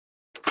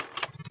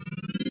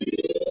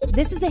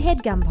This is a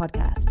HeadGum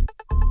podcast.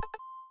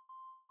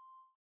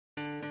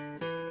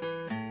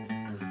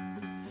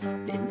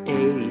 In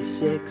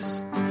 86,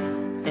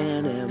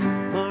 Anna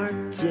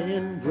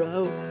Martin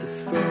wrote the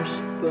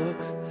first book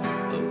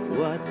of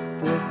what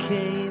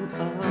became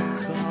a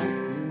cult.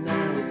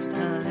 Now it's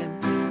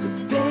time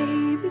for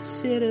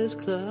Babysitter's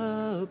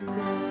Club.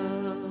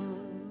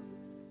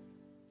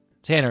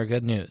 Tanner,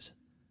 good news.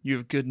 You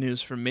have good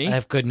news for me? I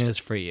have good news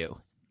for you.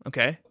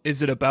 Okay.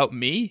 Is it about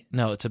me?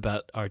 No, it's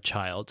about our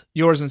child.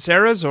 Yours and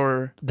Sarah's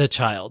or? The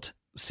child,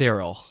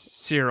 Cyril.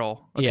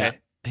 Cyril. Okay. Yeah,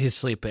 he's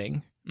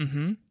sleeping.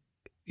 Mm-hmm.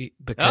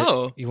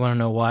 Because, you want to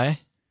know why?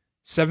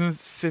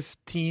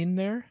 7:15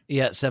 there?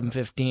 Yeah,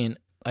 7:15.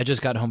 I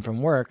just got home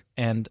from work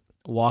and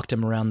walked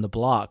him around the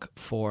block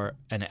for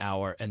an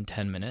hour and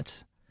 10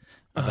 minutes.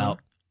 About,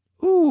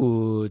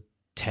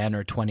 10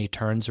 or 20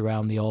 turns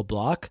around the old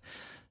block,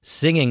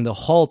 singing the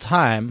whole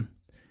time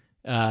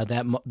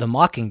the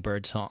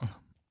Mockingbird song.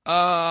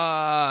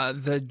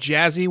 The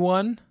jazzy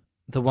one?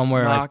 The one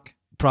where I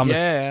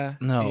promised... Yeah.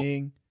 No.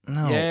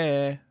 No.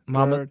 Yeah.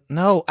 Mama, Bird.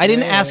 no, I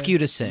didn't Yeah. ask you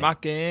to sing.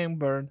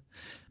 Mockingbird.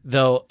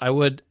 Though I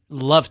would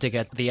love to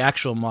get the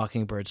actual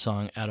Mockingbird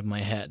song out of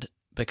my head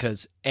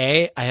because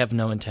A, I have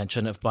no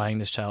intention of buying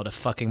this child a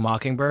fucking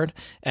Mockingbird,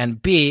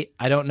 and B,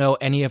 I don't know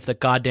any of the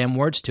goddamn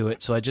words to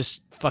it, so I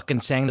just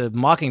fucking sang the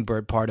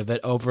Mockingbird part of it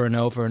over and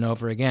over and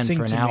over again Sing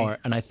for an to hour, me.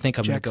 and I think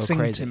I'm going Jack, to go sing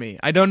crazy. to me.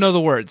 I don't know the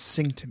words.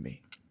 Sing to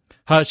me.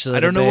 Hush, little I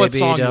don't know baby, what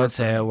song you're don't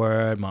say a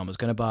word. Mama's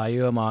gonna buy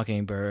you a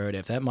mockingbird.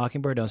 If that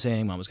mockingbird don't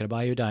sing, Mama's gonna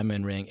buy you a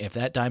diamond ring. If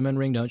that diamond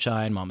ring don't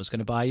shine, Mama's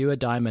gonna buy you a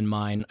diamond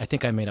mine. I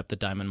think I made up the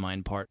diamond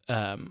mine part,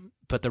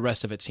 but the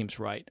rest of it seems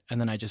right. And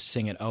then I just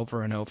sing it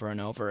over and over and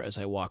over as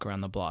I walk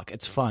around the block.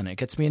 It's fun. It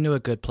gets me into a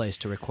good place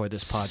to record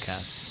this podcast.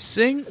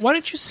 Sing. Why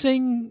don't you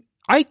sing?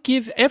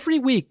 Every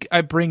week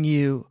I bring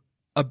you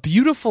a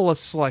beautiful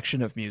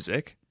selection of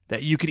music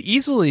that you could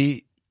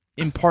easily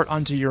impart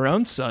onto your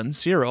own son,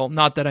 Cyril.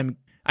 Not that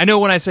I know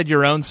when I said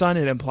your own son,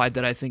 it implied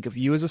that I think of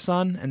you as a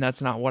son, and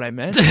that's not what I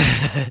meant.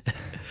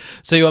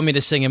 So you want me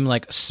to sing him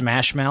like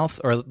Smash Mouth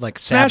or like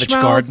Smash Savage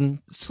Mouth,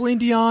 Garden? Celine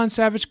Dion,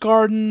 Savage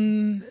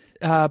Garden,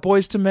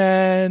 Boys to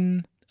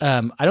Men,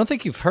 I don't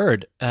think you've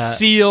heard.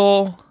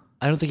 Seal.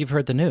 I don't think you've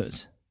heard the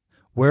news.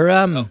 We're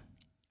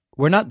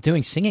not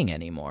doing singing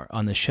anymore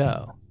on the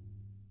show.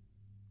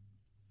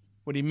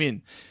 What do you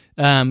mean?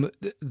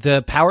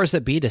 The powers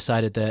that be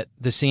decided that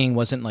the singing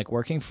wasn't like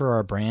working for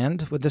our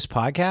brand with this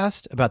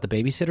podcast about the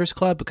Babysitters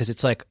Club because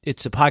it's a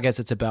podcast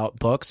that's about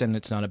books and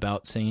it's not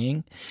about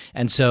singing.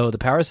 And so the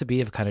powers that be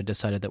have kind of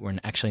decided that we're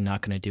actually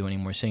not going to do any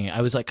more singing.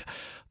 I was like,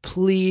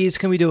 please,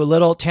 can we do a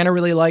little? Tanner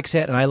really likes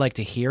it and I like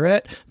to hear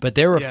it, but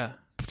they were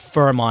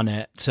firm on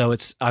it. So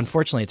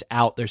unfortunately it's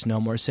out. There's no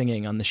more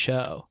singing on the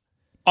show.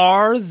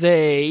 Are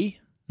they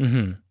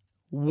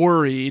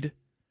worried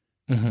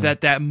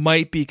that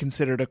might be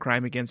considered a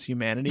crime against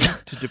humanity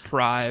to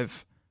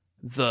deprive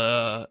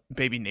the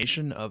Baby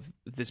Nation of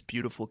this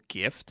beautiful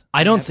gift?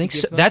 I don't think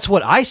so. That's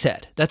what I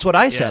said.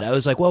 I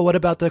was like, well, what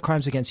about the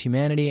crimes against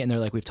humanity? And they're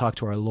like, we've talked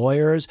to our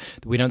lawyers.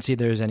 We don't see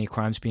there's any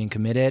crimes being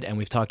committed. And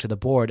we've talked to the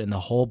board, and the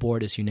whole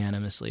board has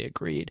unanimously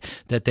agreed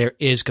that there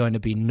is going to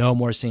be no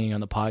more singing on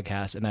the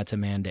podcast, and that's a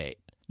mandate.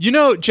 You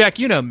know, Jack,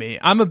 you know me.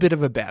 I'm a bit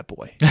of a bad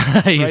boy.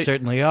 You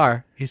certainly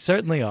are. You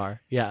certainly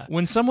are. Yeah.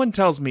 When someone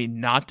tells me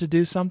not to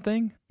do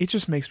something, it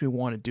just makes me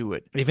want to do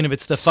it. Even if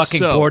it's the fucking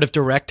board of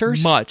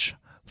directors? Much.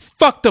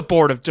 Fuck the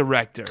board of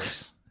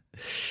directors.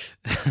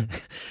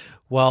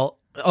 Well,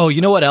 you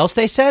know what else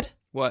they said?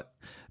 What?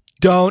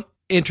 Don't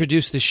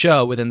introduce the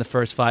show within the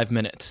first 5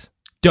 minutes.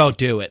 Don't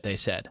do it, they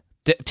said.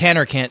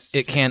 Tanner can't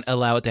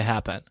allow it to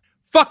happen.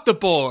 Fuck the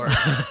board.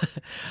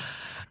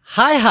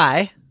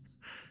 Hi.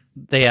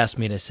 They asked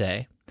me to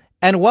say,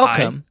 and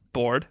welcome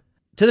board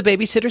to the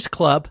Babysitters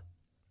Club,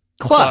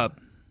 a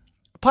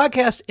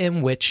podcast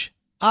in which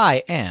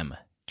I am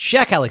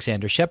Jack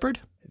Alexander Shepard.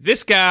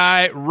 This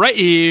guy right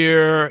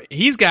here,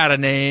 he's got a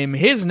name.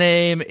 His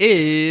name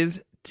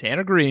is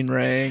Tanner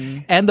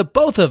Greenring. And the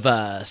both of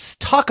us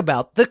talk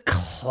about the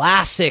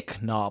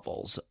classic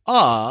novels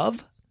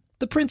of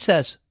The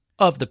Princess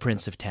of the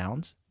Prince of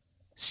Towns,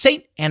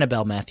 Saint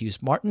Annabel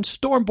Matthews Martin,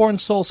 Stormborn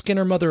Soul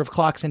Skinner, Mother of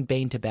Clocks, and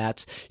Bane to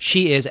Bats.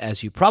 She is,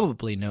 as you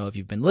probably know if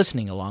you've been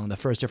listening along, the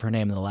first of her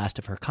name and the last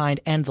of her kind,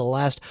 and the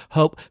last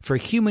hope for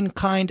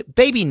humankind.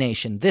 Baby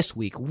Nation, this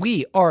week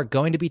we are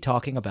going to be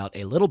talking about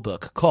a little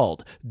book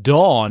called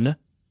Dawn.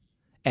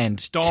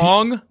 And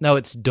Dong? No,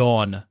 it's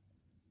Dawn.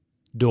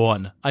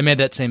 Dawn. I made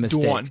that same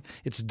mistake. Dawn.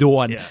 It's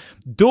Dawn. Yeah.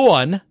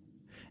 Dawn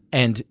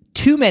and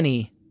Too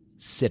Many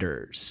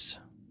Sitters.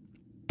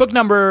 Book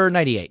number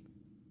 98.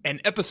 And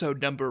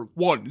episode number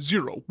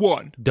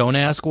 101. Don't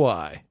ask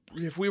why.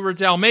 If we were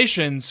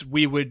Dalmatians,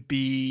 we would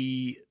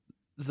be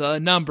the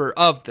number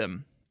of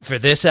them. For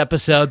this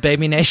episode,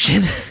 Baby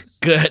Nation,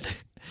 good.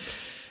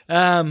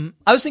 I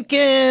was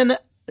thinking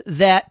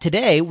that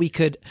today we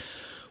could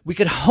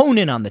hone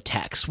in on the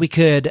text. We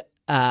could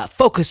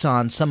focus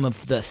on some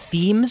of the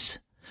themes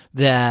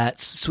that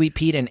Sweet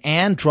Pete and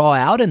Anne draw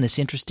out in this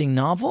interesting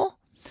novel.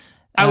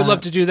 I would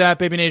love to do that.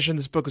 Baby Nation,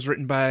 this book was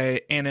written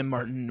by Anna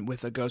Martin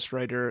with a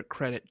ghostwriter.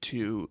 Credit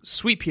to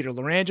Sweet Peter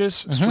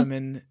Larangis,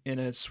 swimming in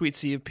a sweet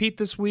sea of Pete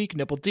this week,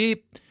 nipple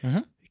deep.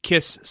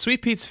 Kiss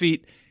Sweet Pete's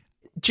feet.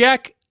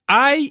 Jack,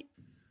 I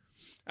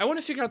want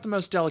to figure out the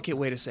most delicate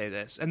way to say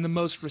this and the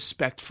most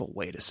respectful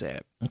way to say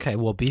it. Okay,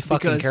 well, be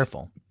fucking Because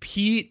careful.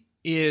 Pete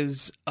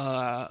is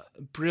a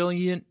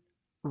brilliant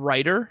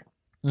writer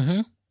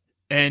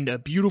and a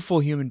beautiful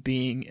human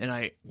being, and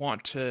I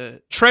want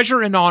to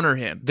treasure and honor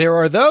him. There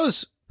are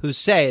those who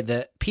say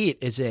that Pete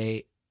is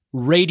a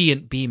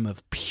radiant beam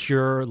of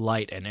pure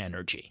light and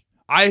energy.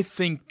 I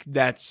think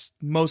that's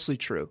mostly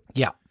true.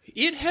 Yeah.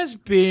 It has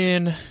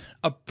been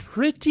a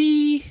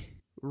pretty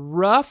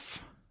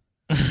rough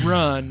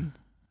run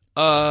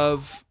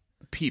of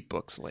Pete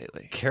books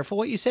lately. Careful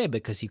what you say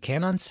because you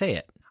can't unsay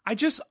it.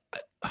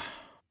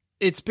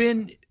 It's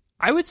been,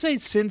 I would say,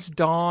 since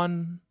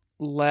Dawn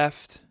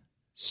left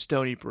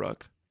Stony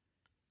Brook,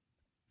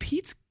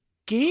 Pete's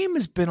game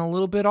has been a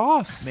little bit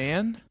off,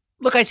 man.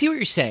 Look, I see what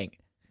you're saying.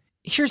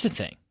 Here's the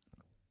thing.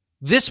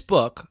 This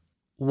book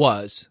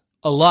was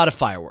a lot of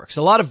fireworks,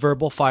 a lot of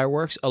verbal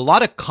fireworks, a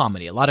lot of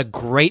comedy, a lot of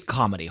great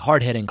comedy,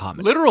 hard-hitting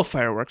comedy. Literal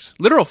fireworks.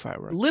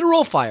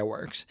 Literal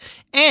fireworks.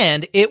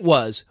 And it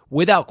was,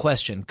 without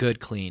question, good,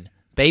 clean,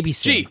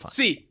 babysitting fun.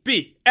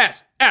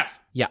 GCBSF.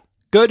 Yeah.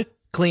 Good,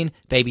 clean,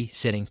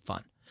 babysitting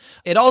fun.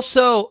 It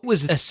also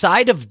was a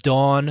side of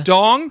Dawn.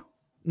 Dong?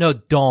 No,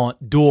 Dawn.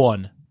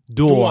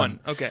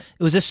 Okay.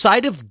 It was a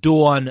side of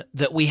Dawn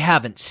that we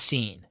haven't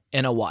seen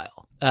in a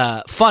while.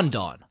 Fun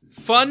Dawn.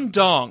 Fun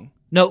Dong.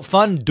 No,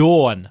 Fun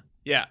Dawn.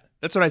 Yeah,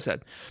 that's what I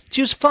said.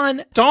 She was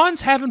fun.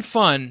 Dawn's having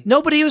fun.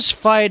 Nobody was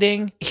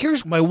fighting.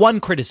 Here's my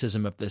one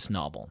criticism of this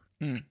novel.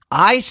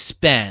 I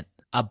spent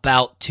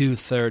about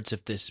 2/3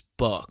 of this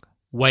book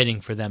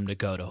waiting for them to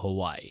go to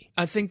Hawaii.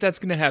 I think that's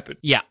going to happen.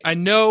 Yeah. I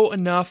know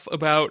enough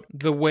about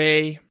the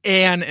way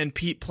Anne and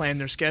Pete plan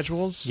their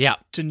schedules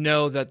to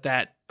know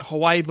that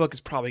Hawaii book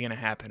is probably going to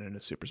happen in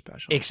a super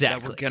special.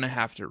 Exactly. That we're going to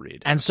have to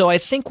read. And so I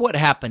think what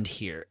happened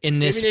here in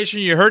this... Baby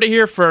Nation, you heard it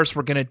here first.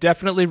 We're going to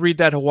definitely read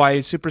that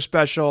Hawaii super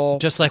special.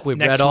 Just like we've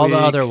next read all the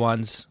week. other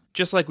ones.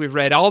 Just like we've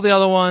read all the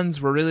other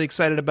ones. We're really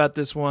excited about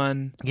this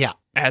one. Yeah.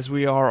 As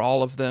we are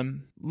all of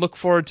them. Look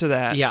forward to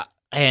that. Yeah.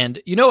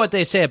 And you know what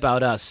they say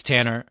about us,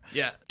 Tanner?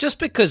 Yeah. Just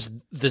because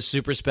the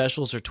super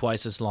specials are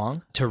twice as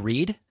long to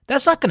read,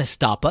 that's not going to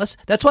stop us.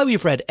 That's why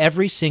we've read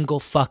every single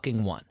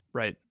fucking one.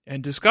 Right.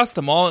 And discuss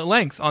them all at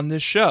length on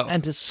this show.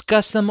 And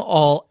discuss them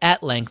all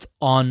at length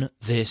on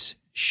this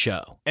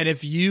show. And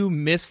if you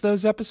miss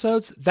those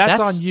episodes, that's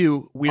on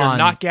you. We are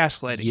not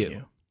gaslighting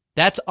you.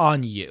 That's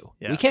on you.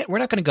 Yeah. We're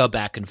not going to go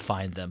back and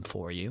find them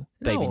for you,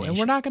 Baby No, Nation. and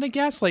we're not going to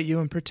gaslight you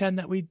and pretend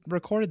that we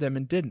recorded them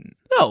and didn't.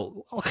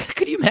 No.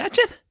 Could you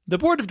imagine? The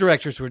board of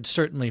directors would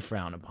certainly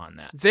frown upon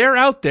that. They're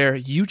out there.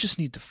 You just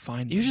need to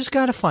find them. You just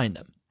got to find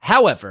them.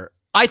 However,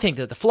 I think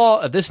that the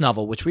flaw of this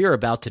novel, which we are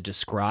about to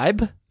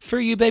describe for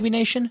you, Baby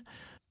Nation,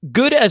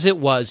 good as it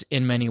was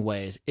in many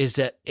ways, is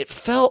that it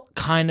felt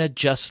kind of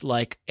just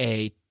like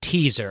a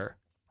teaser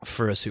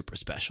for a super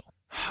special.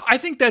 I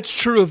think that's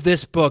true of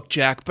this book,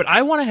 Jack, but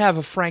I want to have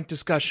a frank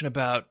discussion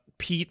about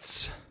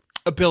Pete's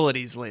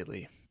abilities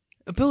lately.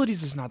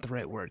 Abilities is not the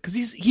right word, because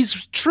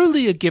he's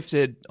truly a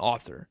gifted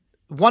author.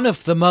 One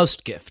of the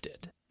most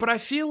gifted. But I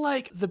feel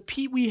like the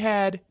Pete we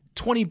had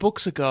 20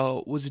 books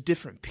ago was a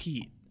different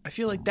Pete. I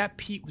feel like that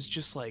Pete was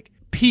just like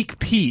peak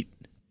Pete.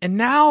 And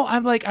now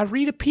I'm like, I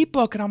read a Pete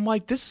book and I'm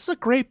like, this is a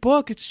great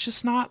book. It's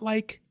just not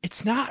like,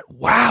 it's not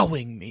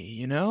wowing me,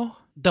 you know?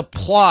 The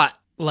plot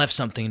left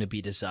something to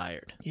be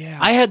desired. Yeah.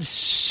 I had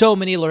so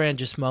many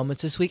Larangis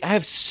moments this week. I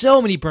have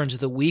so many burns of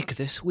the week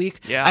this week.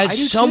 Yeah, I had I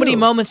do so many too.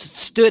 moments that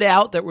stood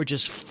out that were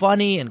just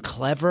funny and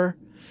clever.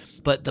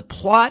 But the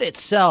plot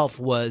itself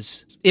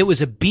was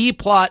a B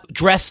plot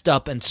dressed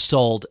up and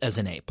sold as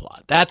an A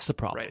plot. That's the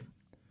problem. Right.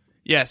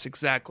 Yes,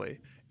 exactly.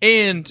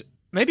 And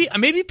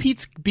maybe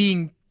Pete's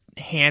being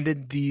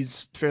handed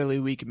these fairly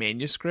weak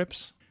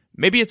manuscripts.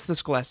 Maybe it's the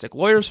Scholastic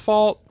lawyer's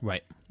fault.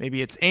 Right.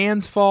 Maybe it's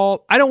Anne's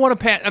fault. I don't want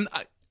to pass.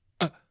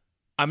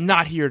 I'm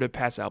not here to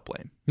pass out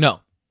blame.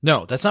 No,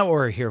 that's not what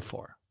we're here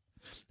for.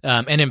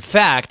 And in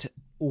fact,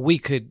 we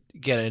could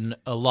get in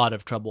a lot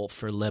of trouble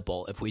for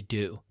libel if we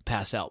do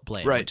pass out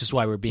blame. Right. Which is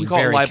why we're being We call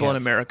very it libel careful. in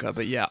America,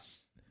 but yeah.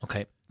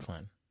 Okay,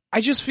 fine.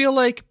 I just feel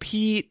like,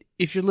 Pete,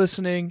 if you're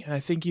listening, and I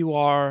think you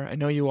are, I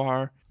know you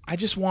are, I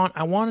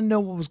want to know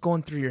what was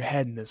going through your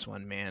head in this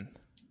one, man.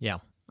 Yeah.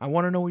 I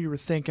want to know what you were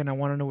thinking. I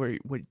want to know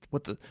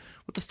what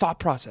the thought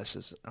process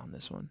is on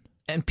this one.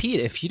 And Pete,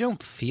 if you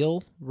don't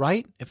feel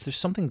right, if there's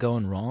something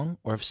going wrong,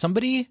 or if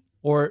somebody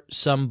or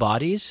some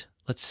bodies,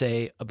 let's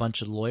say a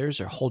bunch of lawyers,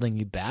 are holding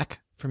you back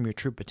from your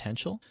true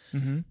potential,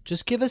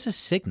 just give us a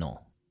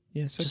signal.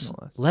 Yeah, Just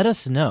signal us. let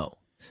us know.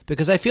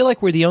 Because I feel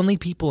like we're the only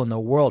people in the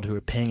world who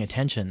are paying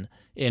attention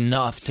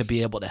enough to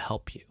be able to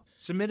help you.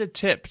 Submit a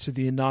tip to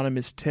the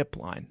anonymous tip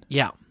line.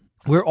 Yeah.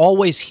 We're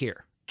always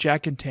here.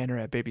 Jack and Tanner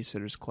at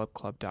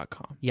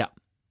babysittersclubclub.com. Yeah.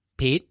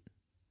 Pete,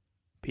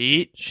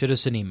 Pete? shoot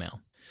us an email.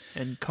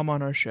 And come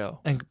on our show.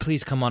 And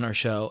please come on our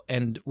show,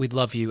 and we'd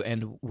love you,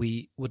 and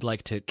we would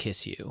like to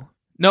kiss you.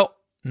 No.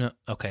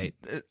 Okay.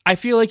 I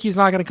feel like he's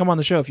not going to come on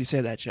the show if you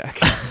say that, Jack.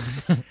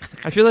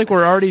 I feel like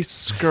we're already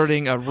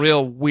skirting a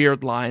real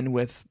weird line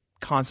with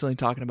constantly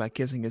talking about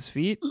kissing his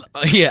feet.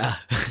 Yeah.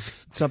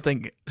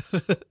 Something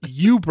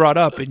you brought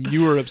up and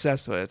you were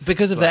obsessed with.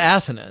 Because of the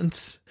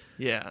assonance.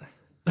 Yeah.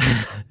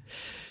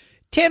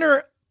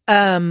 Tanner,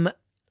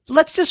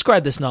 let's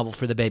describe this novel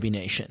for the Baby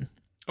Nation.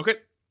 Okay.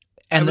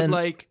 And I then, would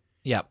like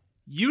yeah.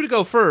 you to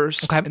go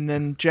first. Okay. And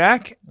then,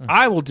 Jack,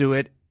 I will do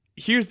it.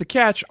 Here's the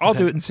catch. I'll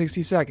do it in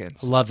 60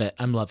 seconds. Love it.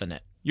 I'm loving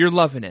it. You're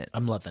loving it.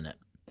 I'm loving it.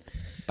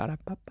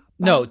 Ba-da-ba-ba.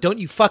 No, don't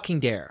you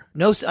fucking dare.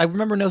 No, I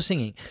remember no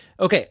singing.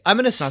 Okay, I'm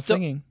going to Not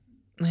singing.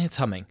 It's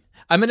humming.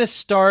 I'm going to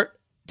start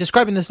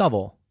describing this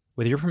novel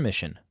with your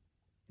permission.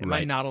 Am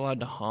I not allowed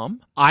to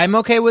hum? I'm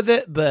okay with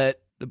it,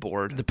 but The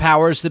board. the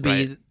powers that be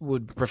Right.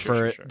 would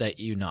prefer Sure. that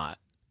you not.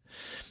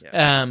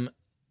 Yeah. I'm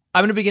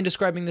going to begin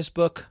describing this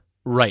book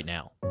right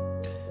now.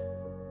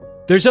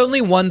 There's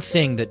only one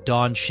thing that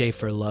Dawn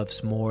Schaefer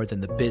loves more than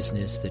the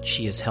business that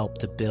she has helped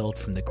to build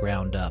from the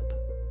ground up.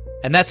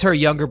 And that's her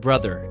younger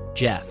brother,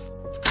 Jeff.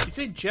 You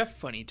say Jeff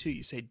funny, too.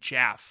 You say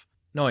Jaff.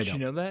 No, I Did don't.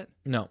 you know that?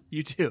 No.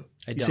 You too.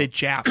 I You don't. say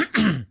Jaff.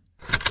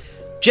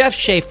 Jeff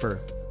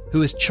Schaefer,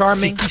 who is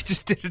charming. See, you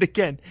just did it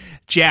again.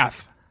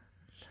 Jaff.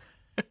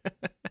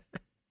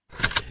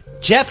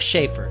 Jeff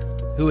Schaefer,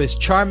 who is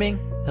charming,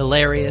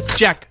 hilarious.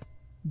 Jack.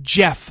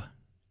 Jeff.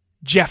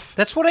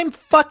 That's what I'm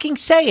fucking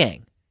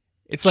saying.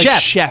 It's like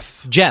Jeff.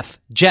 chef. Jeff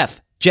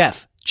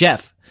Schaefer.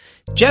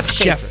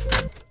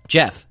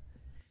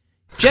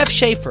 Jeff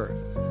Schaefer,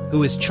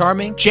 who is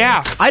charming.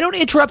 Jaff. I don't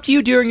interrupt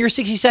you during your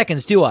 60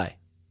 seconds, do I?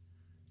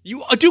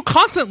 You do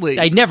constantly.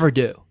 I never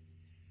do.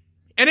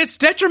 And it's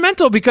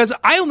detrimental because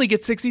I only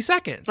get 60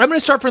 seconds. I'm going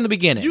to start from the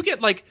beginning. You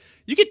get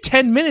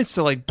 10 minutes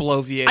to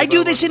blow VA. I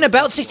do this in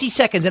about 60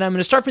 seconds, and I'm going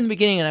to start from the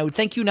beginning, and I would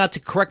thank you not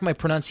to correct my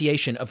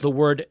pronunciation of the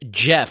word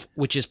Jeff,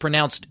 which is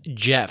pronounced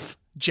Jeff.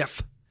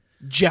 Jeff.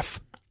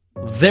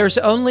 There's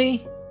only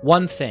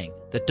one thing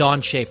that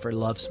Dawn Schaefer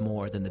loves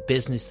more than the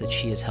business that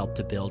she has helped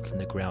to build from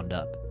the ground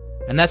up.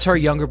 And that's her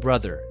younger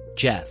brother,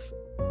 Jeff.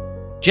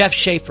 Jeff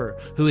Schaefer,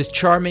 who is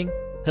charming,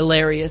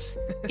 hilarious,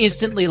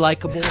 instantly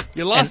likable.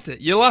 You lost it.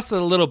 You lost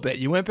it a little bit.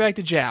 You went back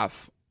to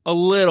Jaff. A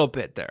little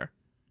bit there.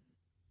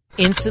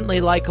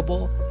 Instantly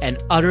likable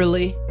and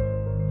utterly,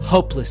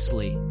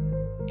 hopelessly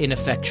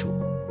ineffectual.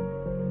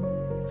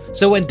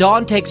 So when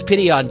Dawn takes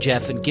pity on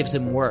Jeff and gives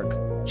him work,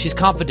 she's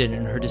confident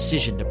in her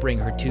decision to bring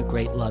her two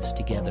great loves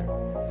together.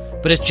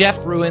 But as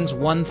Jeff ruins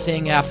one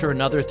thing after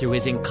another through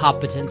his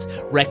incompetence,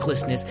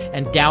 recklessness,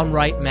 and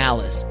downright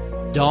malice,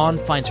 Dawn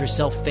finds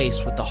herself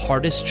faced with the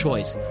hardest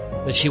choice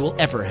that she will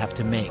ever have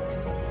to make.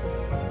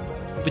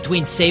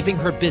 Between saving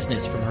her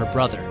business from her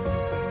brother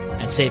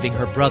and saving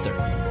her brother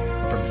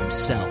from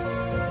himself.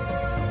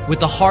 With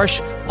the harsh,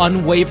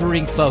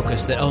 unwavering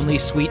focus that only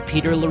sweet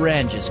Peter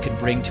Larangis can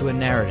bring to a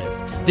narrative,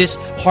 this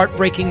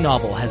heartbreaking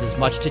novel has as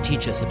much to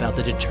teach us about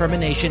the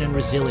determination and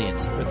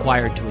resilience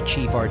required to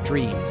achieve our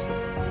dreams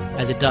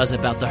as it does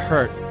about the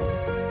hurt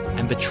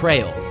and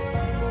betrayal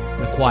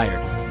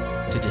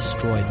required to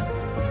destroy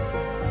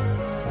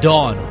them.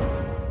 Dawn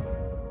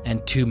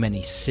and Too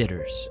Many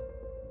Sitters.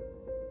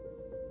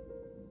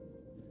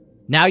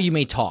 Now you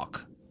may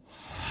talk.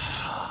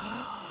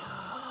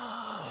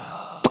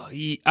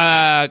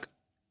 I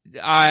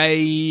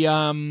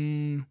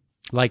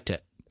Liked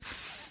it.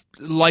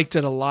 liked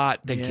it a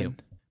lot. Thank man. you.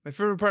 My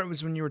favorite part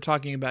was when you were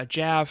talking about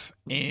Jaff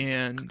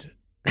and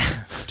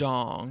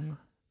Dong,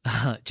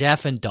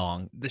 Jaff and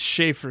Dong. the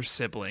Schaefer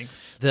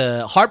siblings.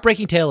 The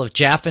heartbreaking tale of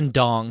Jaff and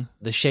Dong,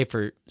 the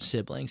Schaefer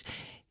siblings.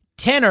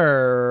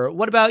 Tanner,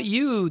 what about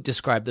you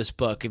describe this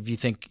book if you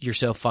think you're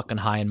so fucking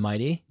high and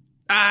mighty?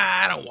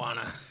 I don't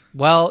wanna.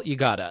 Well, you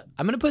gotta.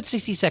 I'm going to put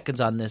 60 seconds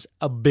on this,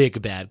 a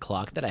big bad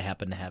clock that I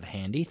happen to have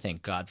handy.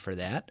 Thank God for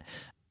that.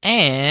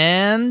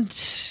 And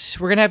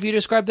we're going to have you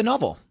describe the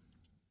novel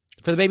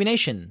for the Baby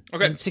Nation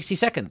in 60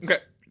 seconds.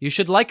 Okay. You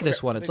should like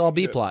this one. It's all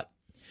B-plot.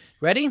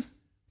 Ready? I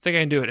think I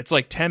can do it. It's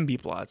like 10 B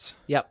plots.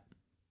 Yep.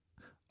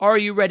 Are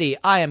you ready?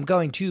 I am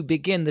going to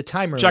begin the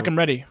timer. Jack, I'm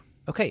ready.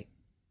 Okay,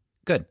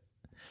 good.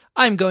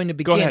 I'm going to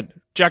begin. Go ahead.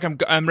 Jack,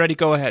 I'm ready.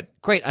 Go ahead.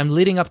 Great, I'm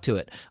leading up to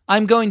it.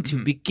 I'm going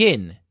to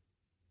begin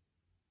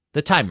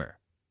the timer.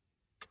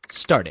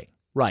 Starting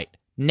right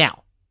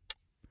now.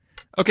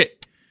 Okay.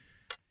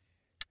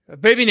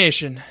 Baby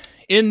Nation.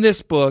 In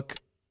this book,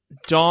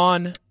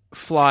 Dawn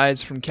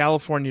flies from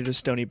California to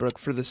Stony Brook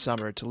for the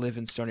summer, to live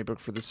in Stony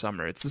Brook for the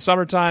summer. It's the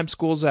summertime,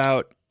 school's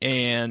out,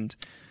 and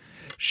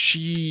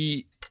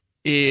she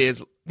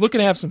is looking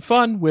to have some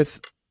fun with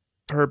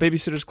her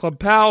Babysitters Club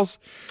pals.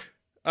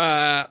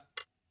 The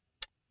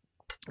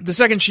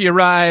second she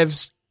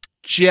arrives,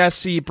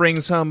 Jesse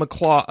brings home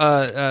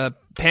a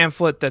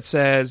pamphlet that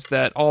says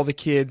that all the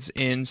kids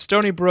in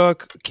Stony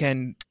Brook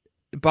can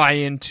buy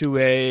into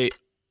a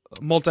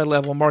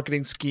multi-level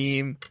marketing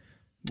scheme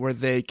where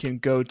they can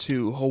go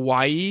to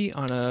Hawaii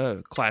on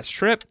a class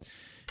trip.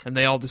 and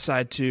they all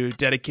decide to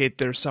dedicate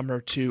their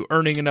summer to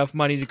earning enough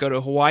money to go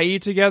to Hawaii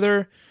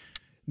together.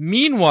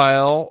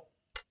 Meanwhile,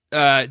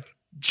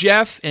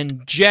 Jeff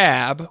and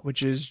Jab,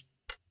 which is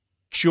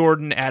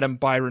Jordan, Adam,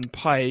 Byron,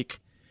 Pike,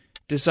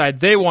 decide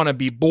they want to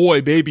be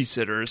boy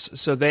babysitters,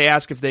 so they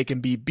ask if they can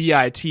be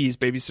BITs,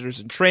 babysitters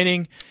in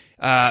training.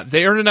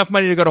 They earn enough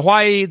money to go to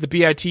Hawaii. The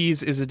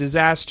BITs is a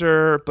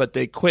disaster, but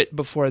they quit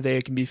before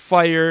they can be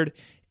fired,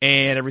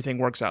 and everything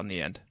works out in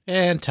the end.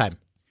 And time.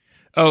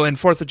 Oh, and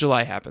 4th of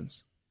July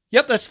happens.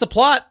 Yep, that's the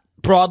plot,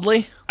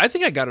 broadly. I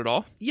think I got it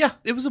all. Yeah.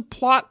 It was a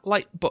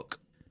plot-light book.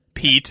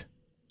 Pete.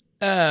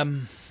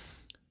 Ring,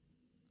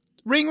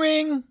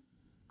 ring.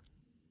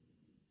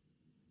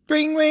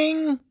 Ring,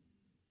 ring.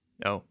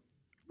 No.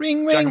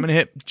 Ring, Jack, ring. I'm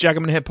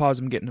gonna hit pause.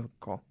 I'm getting a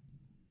call.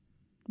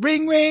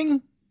 Ring,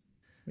 ring.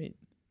 Wait,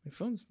 my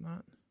phone's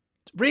not.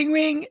 Ring,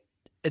 ring.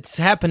 It's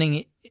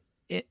happening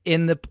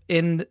in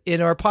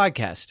our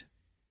podcast.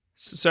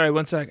 Sorry,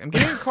 one sec. I'm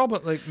getting a call,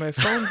 but like my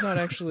phone's not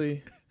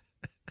actually.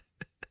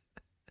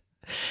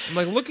 I'm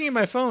like looking at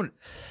my phone.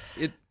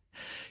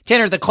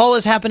 Tanner, the call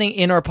is happening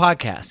in our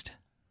podcast.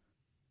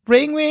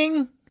 Ring,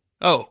 ring.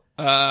 Oh,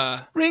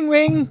 Ring,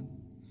 ring.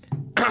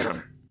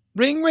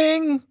 Ring,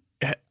 ring.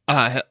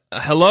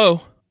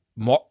 Hello.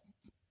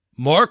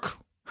 Mark?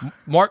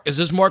 Mark? Is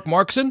this Mark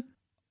Markson?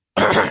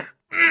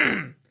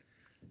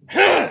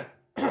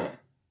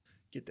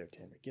 Get there,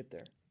 Tanner. Get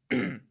there.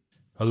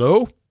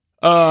 Hello?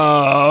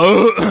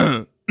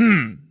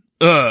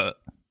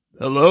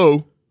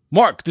 Hello.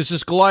 Mark, this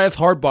is Goliath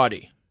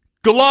Hardbody.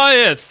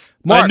 Goliath.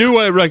 Mark. I knew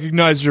I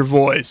recognized your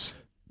voice.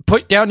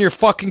 Put down your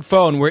fucking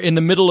phone. We're in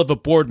the middle of a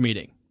board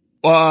meeting.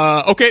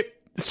 Okay.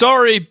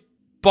 Sorry,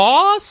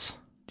 boss?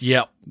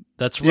 Yep,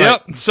 that's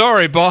right. Yep.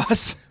 Sorry,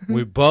 boss.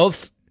 We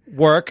both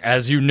work,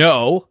 as you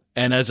know,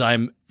 and as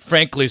I'm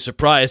frankly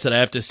surprised that I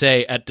have to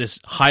say at this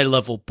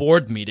high-level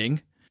board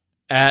meeting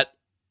at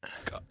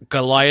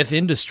Goliath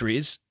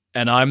Industries,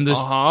 and I'm the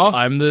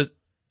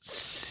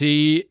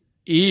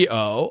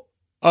CEO.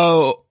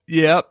 Oh,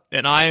 yep.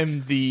 And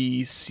I'm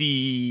the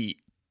CAO.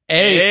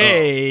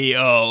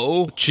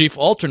 Chief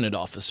Alternate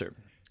Officer.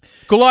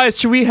 Goliath,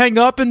 should we hang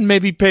up and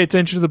maybe pay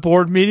attention to the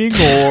board meeting,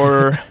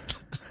 or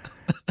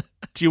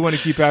do you want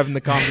to keep having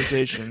the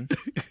conversation?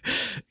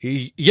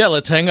 Yeah,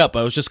 let's hang up.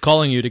 I was just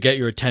calling you to get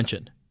your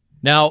attention.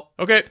 Now,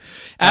 Okay.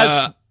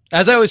 as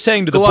I was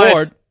saying to the Goliath,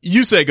 board...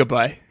 you say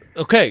goodbye.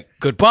 Okay,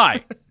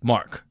 goodbye,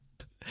 Mark.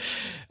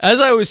 As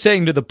I was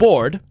saying to the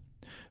board,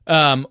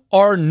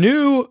 our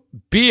new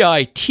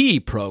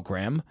BIT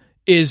program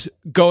is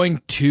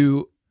going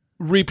to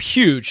reap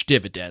huge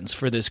dividends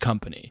for this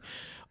company.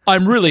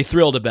 I'm really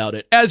thrilled about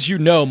it. As you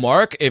know,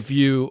 Mark, I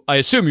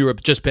assume you were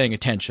just paying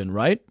attention,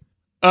 right?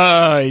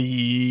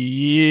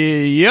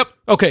 Yep.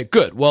 Okay,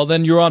 good. Well,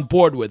 then you're on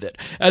board with it.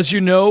 As you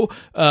know,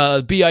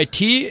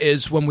 BIT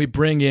is when we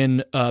bring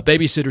in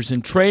babysitters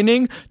in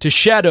training to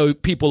shadow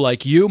people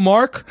like you,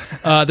 Mark.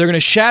 They're going to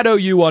shadow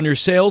you on your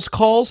sales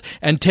calls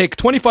and take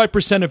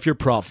 25% of your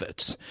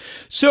profits.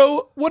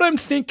 So what I'm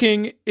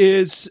thinking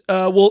is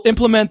we'll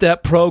implement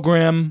that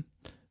program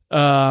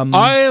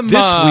I am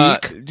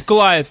this week.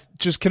 Goliath.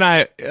 Just can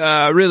I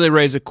really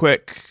raise a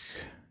quick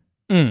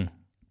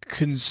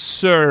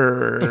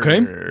concern?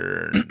 Okay.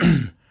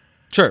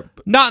 Sure.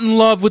 Not in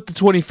love with the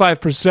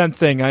 25%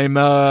 thing.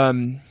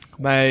 I'm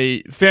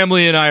my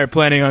family and I are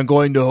planning on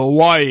going to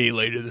Hawaii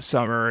later this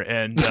summer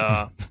and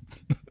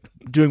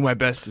doing my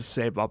best to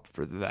save up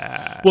for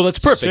that. Well, that's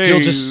perfect.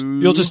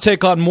 You'll just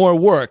take on more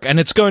work, and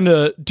it's going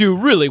to do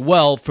really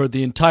well for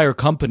the entire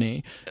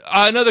company.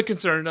 Another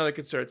concern.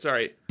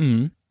 Sorry.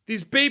 Mm-hmm.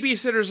 These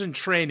babysitters in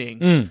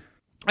training.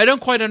 I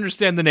don't quite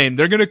understand the name.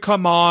 They're going to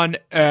come on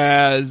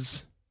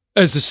as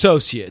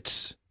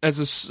associates.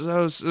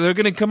 They're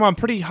going to come on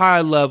pretty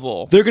high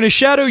level. They're going to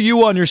shadow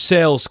you on your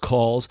sales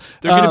calls.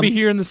 They're going to be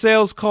hearing the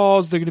sales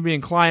calls. They're going to be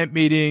in client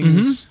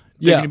meetings.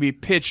 They're going to be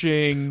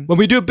pitching. When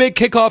we do big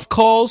kickoff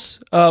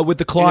calls with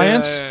the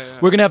clients,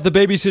 we're going to have the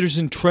babysitters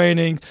in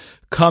training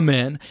come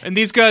in. And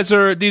these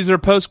are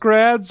post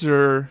grads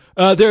or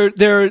they're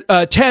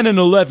 10 and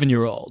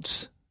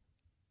 11-year-olds.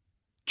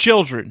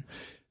 Children.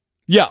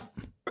 Yeah.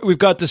 We've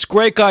got this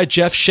great guy,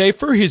 Jeff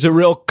Schaefer. He's a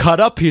real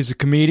cut-up. He's a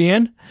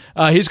comedian.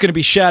 He's going to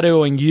be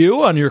shadowing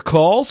you on your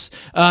calls,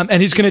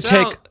 and he's going to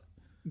take...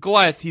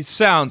 Goliath, he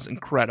sounds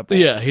incredible.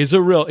 Yeah,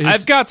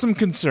 I've got some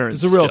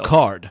concerns. He's a real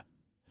card.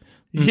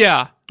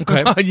 Yeah.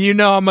 Okay. You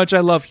know how much I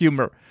love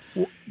humor.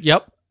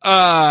 Yep.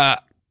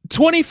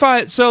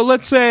 25... So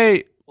let's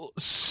say...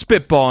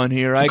 Spitballing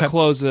here. We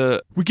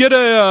get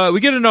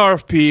an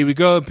RFP. We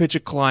go and pitch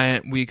a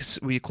client. We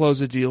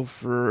close a deal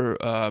for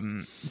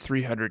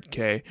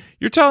 $300K.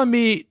 You're telling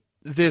me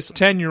this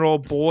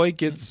 10-year-old boy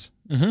gets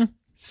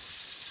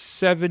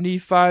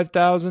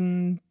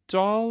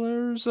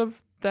 $75,000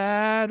 of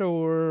that,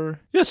 or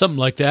something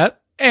like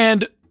that.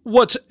 And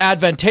what's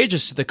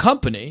advantageous to the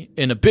company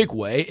in a big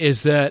way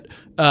is that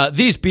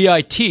these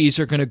BITs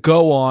are going to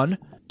go on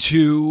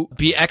to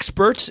be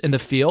experts in the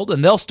field,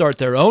 and they'll start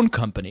their own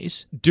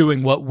companies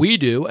doing what we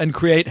do and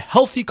create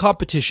healthy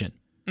competition.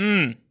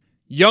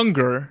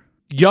 Younger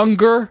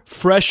younger,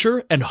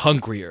 fresher, and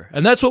hungrier.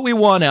 And that's what we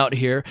want out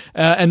here.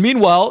 And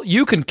meanwhile,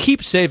 you can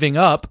keep saving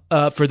up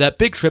for that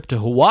big trip to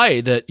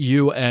Hawaii that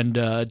you and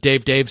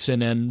Dave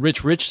Davison and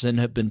Rich Richson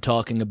have been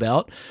talking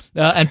about,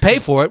 and pay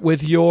for it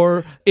with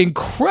your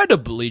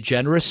incredibly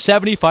generous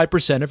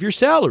 75% of your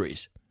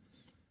salaries.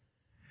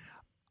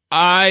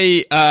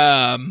 I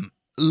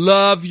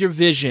love your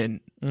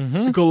vision,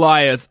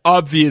 Goliath.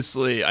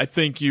 Obviously, I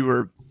think you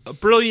were a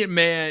brilliant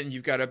man.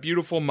 You've got a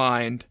beautiful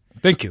mind.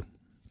 Thank you.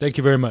 Thank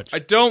you very much. I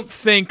don't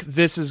think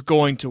this is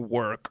going to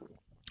work.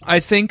 I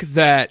think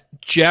that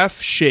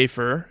Jeff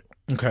Schaefer,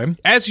 Okay.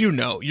 as you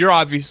know,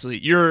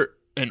 you're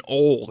an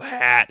old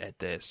hat at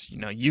this. You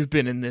know, you've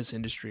been in this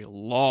industry a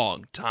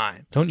long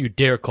time. Don't you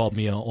dare call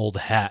me an old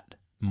hat,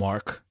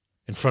 Mark,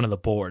 in front of the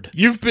board.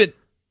 You've been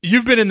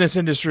in this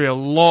industry a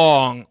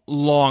long,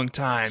 long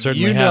time.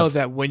 Certainly you know have.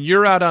 that when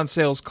you're out on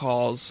sales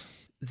calls,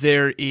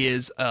 there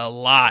is a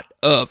lot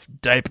of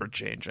diaper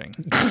changing.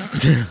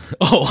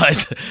 Oh,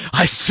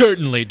 I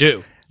certainly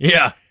do.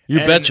 Yeah, you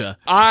And betcha.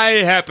 I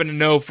happen to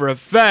know for a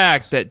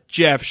fact that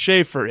Jeff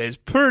Schaefer is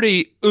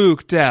pretty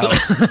ooked out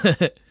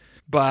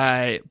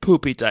by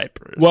poopy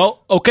diapers.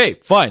 Well, okay,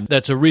 fine.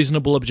 That's a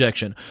reasonable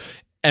objection.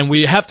 And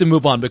we have to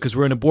move on because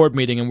we're in a board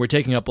meeting and we're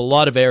taking up a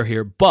lot of air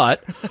here,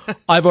 but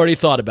I've already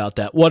thought about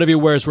that. One of you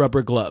wears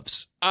rubber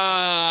gloves.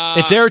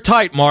 It's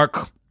airtight,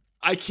 Mark.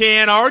 I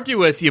can't argue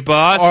with you,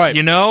 boss. All right.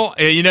 You know,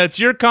 it's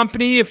your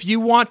company. If you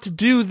want to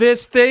do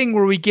this thing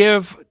where we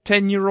give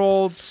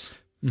 10-year-olds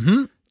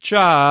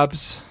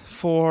jobs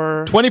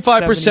for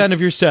 25%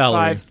 of your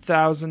salary.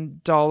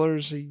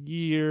 $5,000 a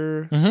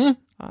year,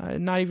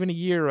 not even a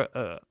year,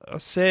 a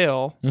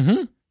sale,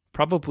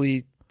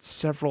 probably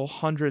several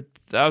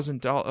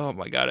 $100,000. Oh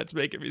my God, it's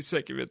making me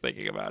sick even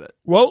thinking about it.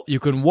 Well,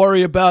 you can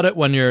worry about it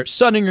when you're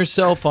sunning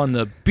yourself on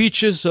the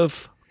beaches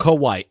of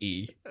Kauai.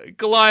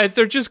 Goliath,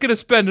 they're just going to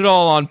spend it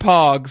all on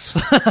Pogs.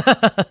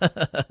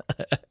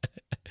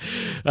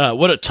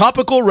 What a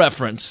topical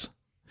reference.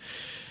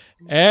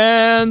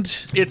 And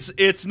It's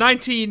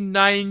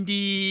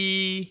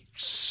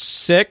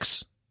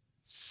 1996,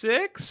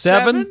 6?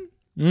 7.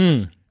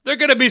 They're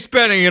going to be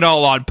spending it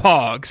all on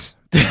Pogs.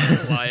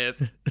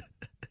 Goliath.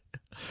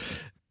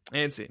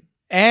 And scene.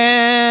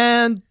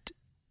 And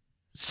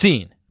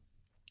scene.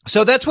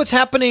 So that's what's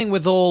happening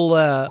with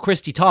old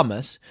Christy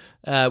Thomas.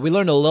 We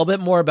learned a little bit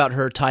more about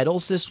her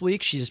titles this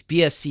week. She's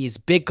BSC's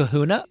Big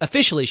Kahuna.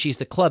 Officially, she's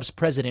the club's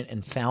president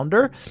and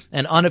founder.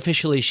 And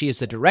unofficially, she is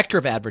the director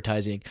of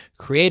advertising,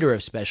 creator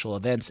of special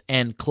events,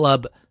 and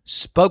club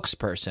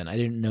spokesperson. I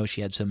didn't know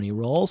she had so many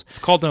roles. It's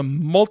called a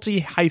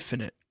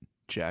multi-hyphenate,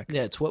 Jack.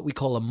 Yeah, it's what we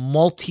call a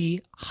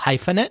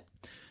multi-hyphenate.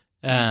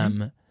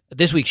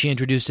 This week, she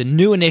introduced a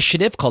new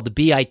initiative called the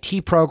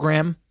BIT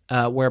program,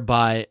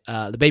 whereby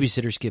the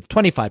babysitters give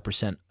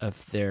 25%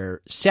 of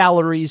their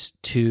salaries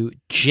to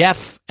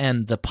Jeff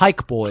and the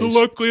Pike boys.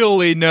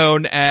 Colloquially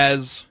known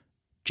as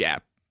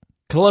Jab.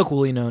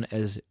 Colloquially known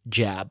as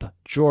Jab.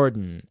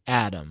 Jordan,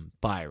 Adam,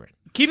 Byron.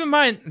 Keep in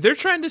mind, they're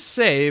trying to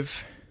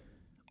save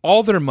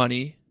all their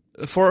money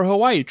for a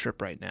Hawaii trip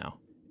right now.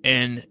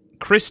 And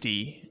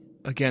Christy,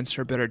 against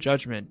her better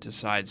judgment,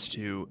 decides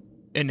to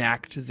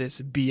enact this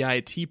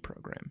BIT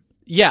program.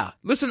 Yeah.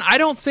 Listen, I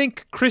don't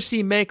think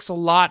Christy makes a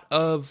lot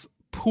of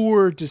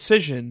poor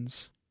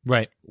decisions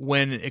Right.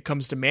 when it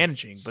comes to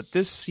managing, but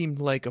this seemed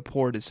like a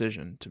poor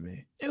decision to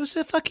me. It was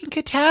a fucking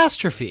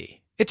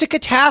catastrophe. It's a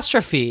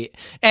catastrophe.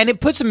 And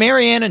it puts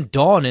Marianne and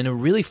Dawn in a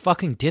really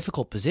fucking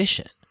difficult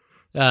position.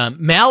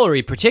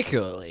 Mallory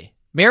particularly.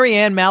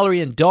 Marianne,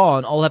 Mallory, and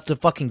Dawn all have to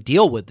fucking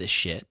deal with this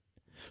shit.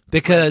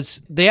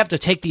 Because they have to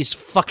take these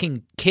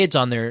fucking kids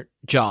on their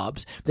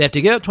jobs. They have to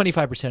give up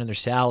 25% of their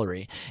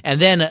salary. And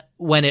then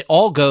when it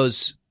all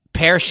goes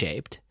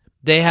pear-shaped,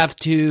 they have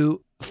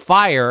to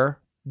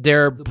fire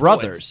their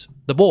brothers,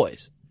 the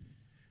boys.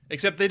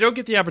 Except they don't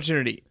get the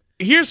opportunity.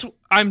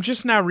 I'm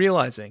just now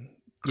realizing,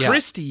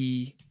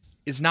 Christy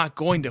is not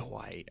going to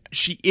Hawaii.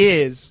 She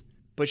is,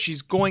 but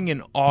she's going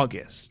in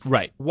August.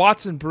 Right.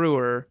 Watson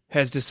Brewer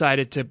has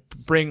decided to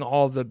bring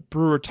all the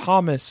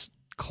Brewer-Thomas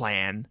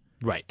clan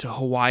to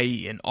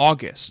Hawaii in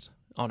August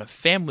on a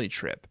family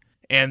trip.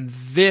 And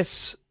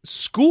this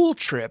school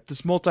trip,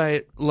 this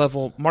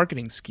multi-level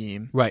marketing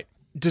scheme,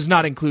 does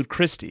not include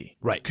Christy.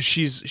 Right. Because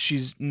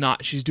she's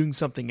doing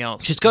something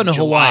else. She's going to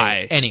July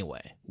Hawaii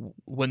anyway.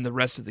 when the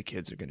rest of the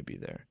kids are going to be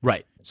there.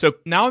 Right. So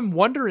now I'm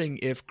wondering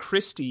if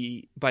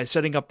Christy, by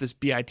setting up this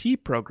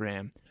BIT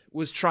program,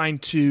 was trying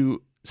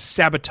to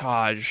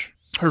sabotage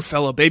her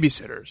fellow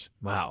babysitters.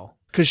 Wow.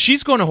 Because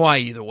she's going to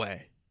Hawaii either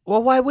way.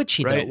 Well, why would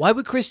she, though? Right. Why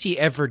would Christy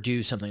ever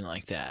do something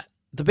like that?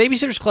 The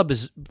Babysitters Club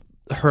is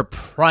her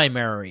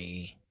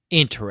primary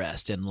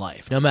interest in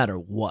life, no matter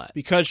what.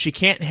 Because she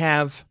can't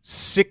have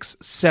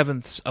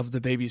 6/7 of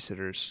the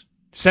babysitters,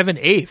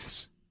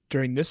 7/8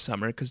 during this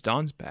summer, because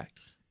Dawn's back,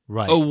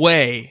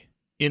 away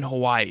in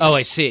Hawaii. Oh,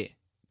 I see.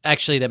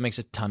 Actually, that makes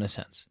a ton of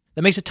sense.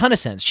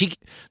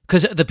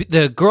 Because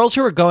the girls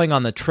who are going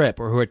on the trip,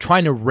 or who are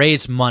trying to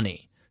raise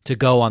money to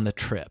go on the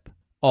trip,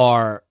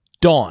 are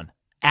Dawn,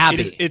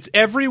 Abby. It's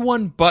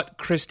everyone but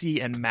Christy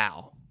and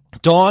Mal.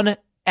 Dawn,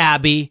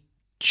 Abby,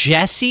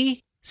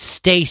 Jesse,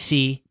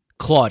 Stacy,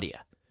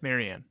 Claudia,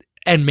 Marianne.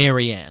 and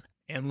Marianne.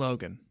 And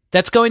Logan.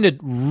 That's going to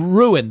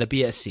ruin the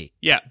BSC.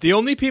 Yeah, the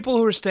only people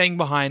who are staying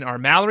behind are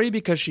Mallory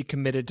because she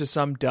committed to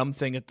some dumb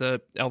thing at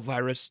the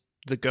Elvirus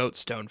the Goat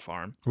Stone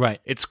Farm.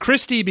 Right. It's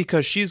Christy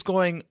because she's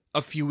going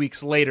a few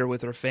weeks later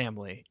with her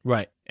family.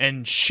 Right.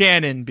 And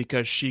Shannon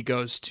because she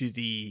goes to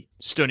the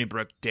Stony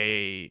Brook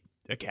Day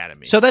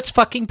Academy. So that's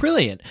fucking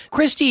brilliant.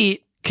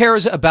 Christy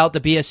cares about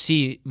the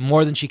BSC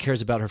more than she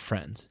cares about her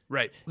friends.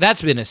 Right.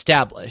 That's been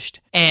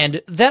established.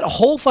 And that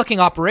whole fucking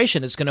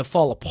operation is going to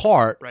fall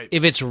apart Right.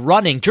 if it's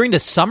running during the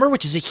summer,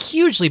 which is a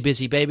hugely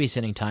busy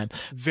babysitting time.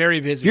 Very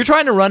busy. If you're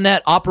trying to run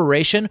that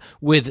operation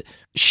with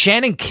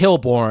Shannon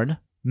Kilborn,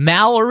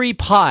 Mallory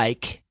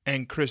Pike,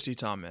 and Christy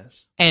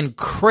Thomas. and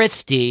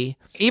Christy,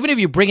 even if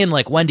you bring in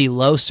like Wendy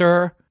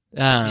Loser,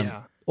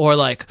 or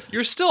like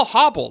You're still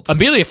hobbled.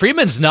 Amelia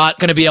Freeman's not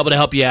going to be able to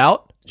help you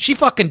out. She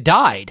fucking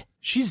died.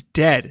 She's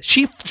dead.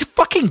 She's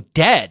fucking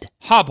dead.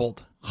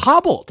 Hobbled.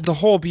 Hobbled. The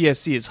whole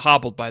BSC is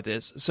hobbled by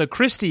this. So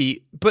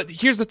Christy, but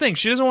here's the thing.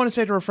 She doesn't want to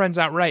say to her friends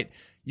outright,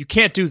 you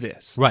can't do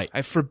this. Right.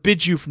 I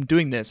forbid you from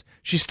doing this.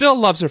 She still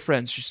loves her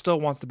friends. She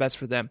still wants the best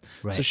for them.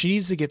 Right. So she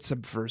needs to get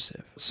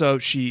subversive. So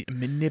she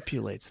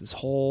manipulates this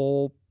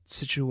whole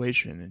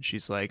situation. And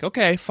she's like,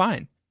 okay,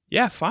 fine.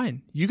 Yeah,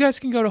 fine. You guys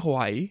can go to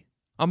Hawaii.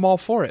 I'm all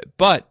for it.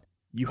 But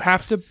you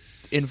have to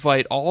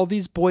invite all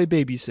these boy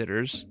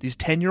babysitters, these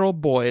 10-year-old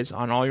boys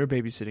on all your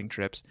babysitting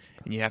trips,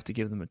 and you have to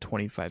give them a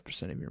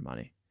 25% of your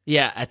money.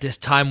 Yeah, at this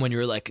time when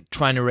you're like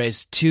trying to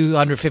raise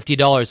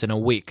 $250 in a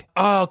week.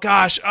 Oh,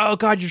 gosh. Oh,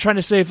 God, you're trying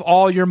to save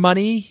all your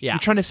money? Yeah. You're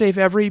trying to save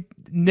every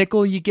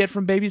nickel you get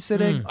from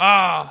babysitting?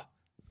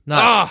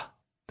 Nuts.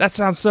 That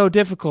sounds so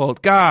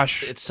difficult.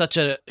 Gosh. It's such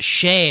a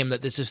shame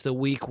that this is the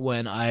week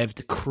when I've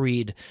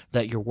decreed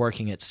that you're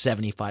working at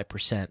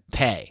 75%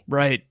 pay.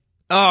 Right.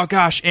 Oh,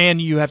 gosh.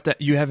 And you have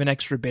an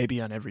extra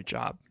baby on every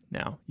job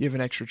now. You have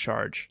an extra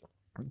charge.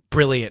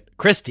 Brilliant.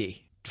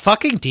 Christy,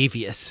 fucking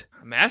devious.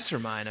 A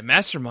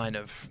mastermind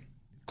of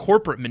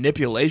corporate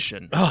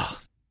manipulation. Oh.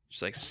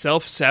 She's like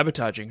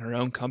self-sabotaging her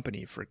own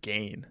company for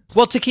gain.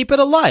 Well, to keep it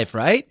alive,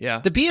 right? Yeah.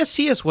 The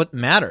BSC is what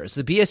matters.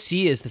 The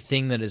BSC is the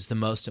thing that is the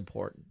most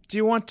important. Do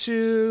you want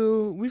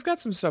to... We've got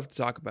some stuff to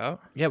talk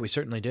about. Yeah, we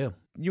certainly do.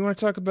 You want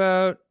to talk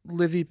about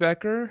Livy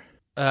Becker?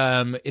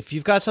 If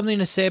you've got something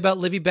to say about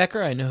Livy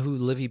Becker, I know who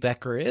Livy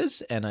Becker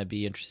is, and I'd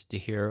be interested to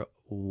hear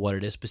what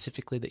it is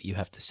specifically that you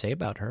have to say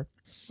about her.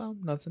 Well,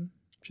 nothing.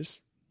 Just,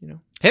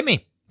 Hit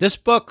me. This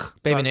book,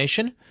 Baby Fine.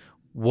 Nation,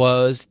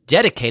 was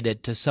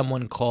dedicated to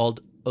someone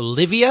called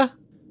Olivia,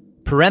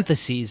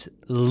 parentheses,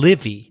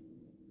 Livy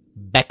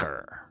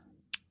Becker.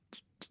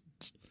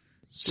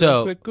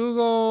 So quick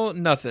Google,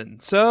 nothing.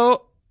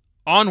 So,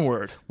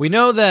 onward. we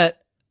know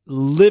that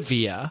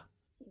Livia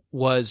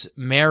was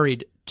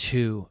married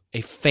to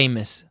a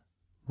famous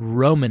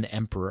Roman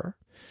emperor.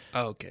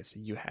 Oh, okay, so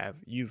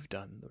you've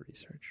done the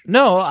research.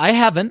 No, I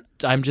haven't.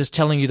 I'm just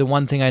telling you the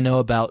one thing I know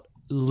about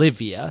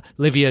Livia.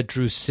 Livia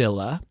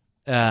Drusilla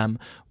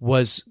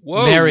was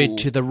Whoa. married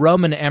to the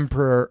Roman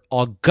Emperor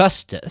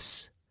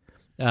Augustus.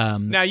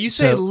 Now, you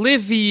say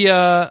Livy,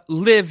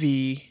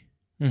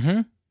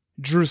 Mm-hmm.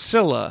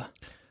 Drusilla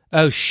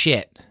Oh,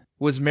 shit.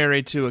 was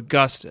married to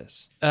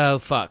Augustus. Oh,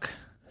 fuck.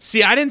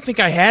 See, I didn't think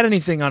I had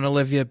anything on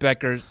Olivia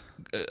Becker,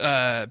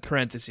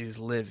 parentheses,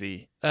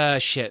 Livy.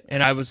 Shit.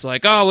 And I was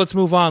like, oh, let's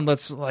move on.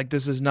 This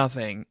is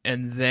nothing.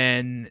 And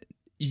then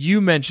you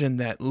mentioned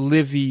that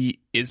Livy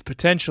is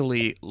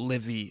potentially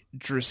Livy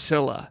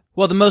Drusilla.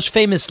 Well, the most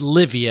famous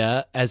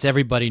Livia, as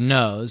everybody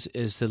knows,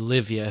 is the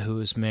Livia who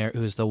is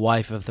the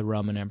wife of the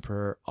Roman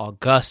Emperor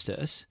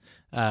Augustus,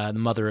 the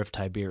mother of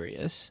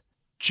Tiberius.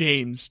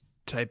 James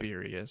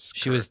Tiberius.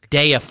 She was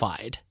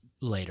deified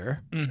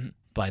later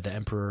by the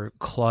Emperor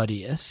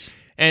Claudius.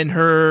 And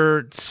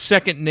her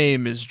second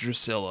name is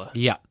Drusilla.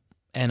 Yeah.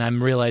 And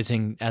I'm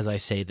realizing as I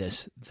say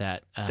this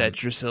that... That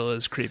Drusilla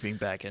is creeping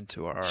back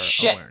into our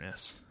Shit.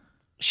 awareness.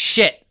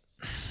 Shit.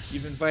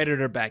 You've invited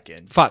her back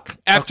in. Fuck.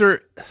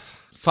 After...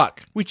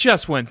 Fuck. We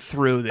just went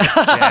through this,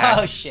 Jack.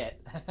 Oh,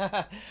 shit.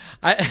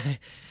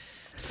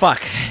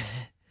 Fuck.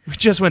 We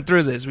just went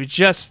through this. We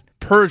just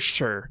purged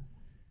her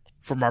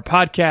from our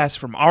podcast,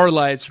 from our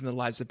lives, from the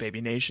lives of Baby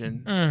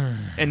Nation.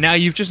 And now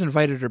you've just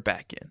invited her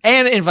back in.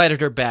 And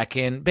invited her back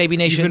in. Baby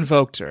Nation. You've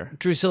invoked her.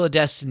 Drusilla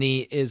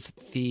Destiny is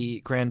the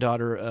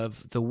granddaughter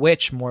of the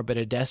witch,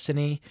 Morbida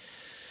Destiny.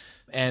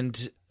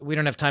 And we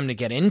don't have time to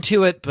get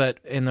into it, but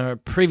in the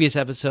previous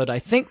episode, I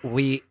think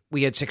we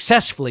had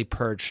successfully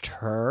purged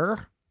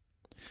her.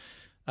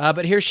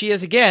 But here she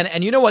is again.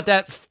 And you know what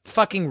that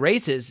fucking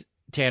raises,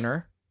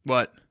 Tanner?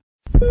 What?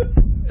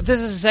 This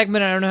is a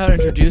segment, I don't know how to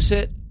introduce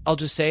it. I'll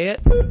just say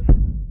it.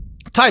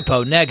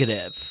 Typo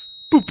negative.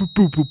 Boop, boop,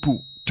 boop, boop, boop.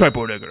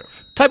 Typo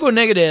negative. Typo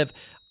negative.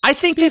 I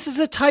think this is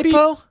a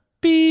typo.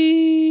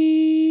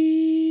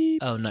 Beep.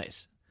 Oh,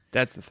 nice.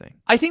 That's the thing.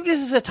 I think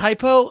this is a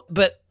typo,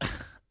 but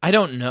I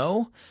don't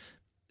know.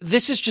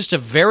 This is just a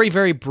very,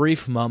 very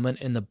brief moment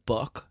in the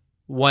book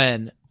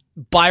when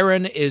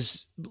Byron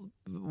is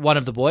one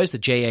of the boys, the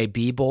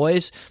JAB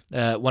boys,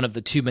 one of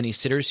the too many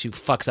sitters who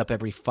fucks up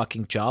every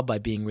fucking job by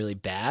being really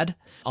bad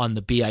on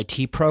the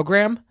BIT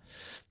program,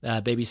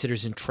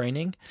 Babysitters in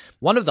Training.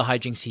 One of the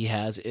hijinks he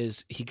has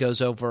is he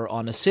goes over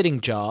on a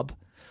sitting job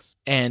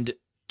and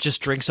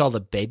just drinks all the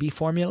baby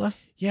formula.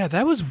 Yeah,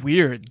 that was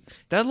weird.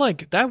 That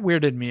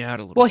weirded me out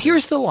a little Well, bit.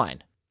 here's the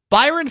line.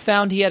 Byron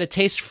found he had a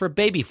taste for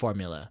baby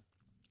formula.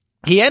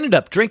 He ended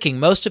up drinking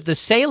most of the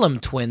Salem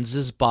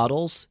twins'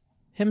 bottles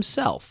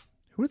himself.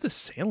 Who are the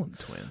Salem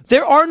twins?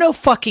 There are no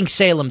fucking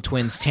Salem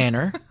twins,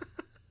 Tanner.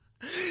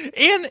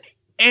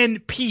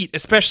 And Pete,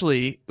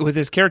 especially with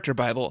his character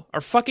Bible,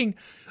 are fucking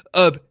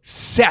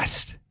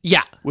obsessed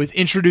Yeah. with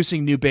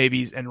introducing new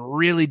babies and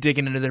really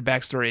digging into their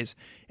backstories.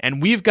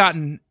 And we've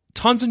gotten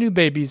tons of new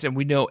babies and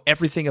we know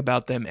everything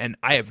about them, and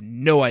I have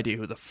no idea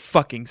who the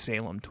fucking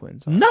Salem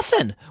twins are.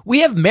 Nothing. We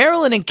have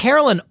Marilyn and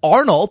Carolyn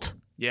Arnold,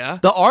 Yeah?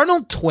 the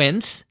Arnold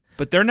twins.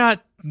 But they're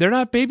not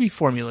baby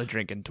formula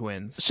drinking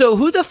twins. So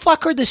who the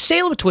fuck are the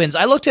Salem twins?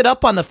 I looked it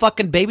up on the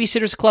fucking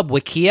Babysitters Club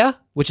Wikia,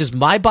 which is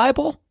my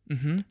Bible.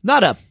 Mm-hmm.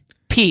 Not a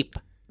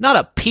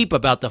peep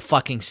about the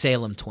fucking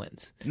Salem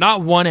twins.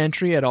 Not one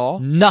entry at all.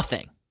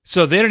 Nothing.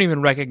 So they don't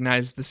even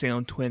recognize the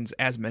Salem twins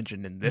as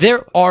mentioned in this There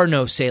book. are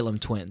no Salem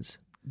twins.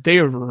 They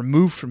are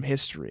removed from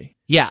history.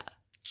 Yeah.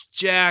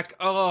 Jack,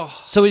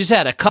 oh. So we just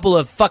had a couple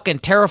of fucking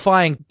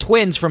terrifying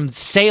twins from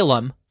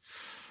Salem.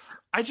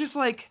 I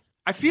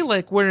feel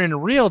like we're in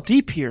real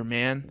deep here,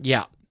 man.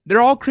 Yeah.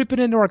 They're all creeping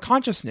into our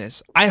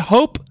consciousness. I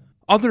hope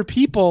other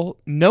people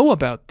know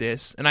about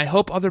this, and I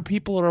hope other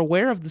people are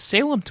aware of the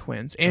Salem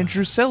twins and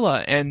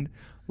Drusilla and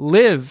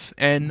Liv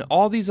and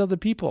all these other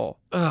people.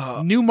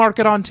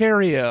 Newmarket,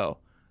 Ontario,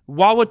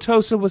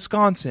 Wauwatosa,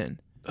 Wisconsin.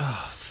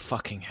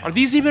 Fucking hell. Are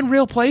these even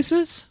real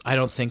places? I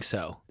don't think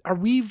so. Are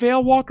we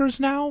Veil Walkers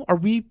now? Are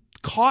we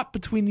caught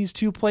between these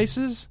two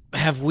places?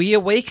 Have we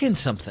awakened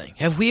something?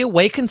 Have we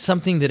awakened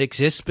something that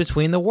exists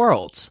between the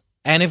worlds?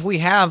 And if we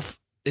have,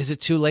 is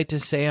it too late to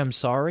say I'm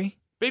sorry?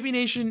 Baby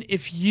Nation,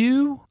 if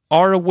you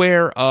are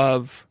aware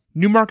of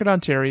Newmarket,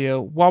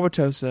 Ontario,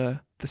 Wauwatosa,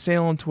 the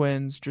Salem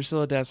twins,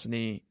 Drusilla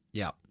Destiny,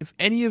 Yeah. if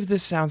any of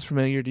this sounds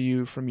familiar to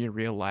you from your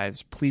real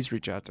lives, please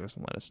reach out to us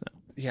and let us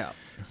know. Yeah.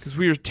 Because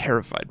we are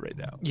terrified right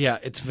now. Yeah,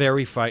 it's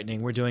very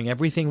frightening. We're doing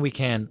everything we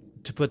can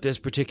to put this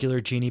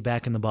particular genie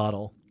back in the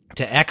bottle,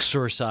 to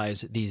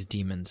exorcise these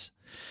demons.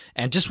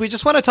 And we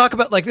just want to talk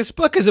about, like, this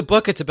book is a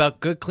book. It's about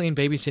good, clean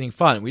babysitting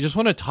fun. We just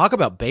want to talk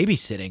about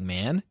babysitting,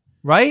 man.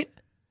 Right?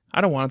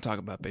 I don't want to talk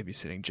about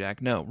babysitting,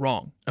 Jack. No,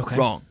 wrong. Okay.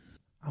 Wrong.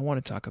 I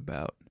want to talk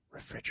about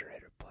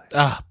refrigerator play.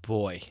 Ah,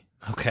 boy.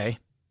 Okay.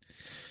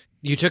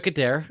 You took it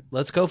there.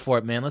 Let's go for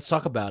it, man. Let's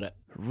talk about it.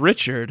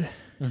 Richard.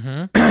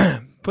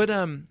 Mm-hmm. But,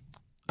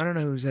 I don't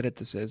know whose edit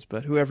this is,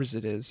 but whoever's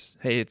it is.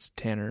 Hey, it's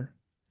Tanner.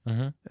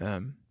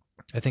 Mm-hmm.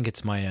 I think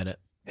it's my edit.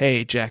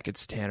 Hey, Jack,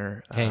 it's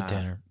Tanner. Hey,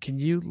 Tanner. Can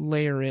you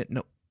layer it?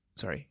 No,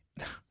 sorry.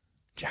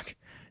 Jack,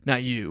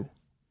 not you.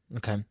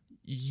 Okay.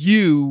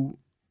 You,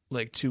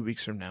 like 2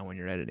 weeks from now when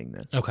you're editing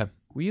this. Okay.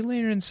 Will you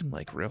layer in some,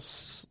 like, real,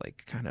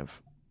 like, kind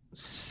of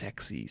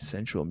sexy,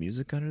 sensual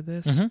music under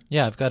this? Mm-hmm.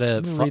 Yeah, I've got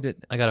Let me read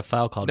it. I got a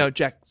file called... No,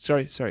 Jack,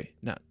 sorry.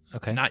 Not,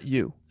 Okay. not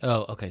you.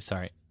 Oh, okay,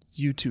 sorry.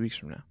 You 2 weeks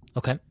from now.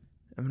 Okay.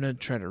 I'm going to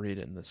try to read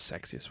it in the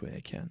sexiest way I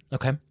can.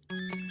 Okay.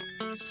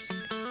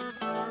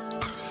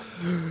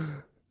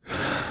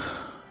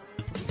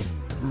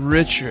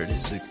 Richard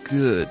is a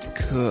good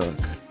cook.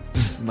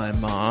 My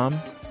mom,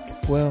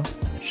 well,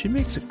 she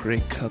makes a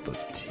great cup of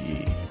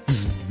tea.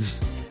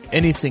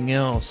 Anything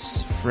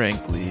else,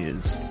 frankly,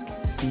 is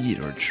eat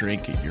or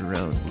drink at your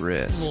own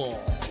risk.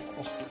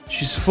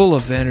 She's full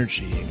of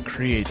energy and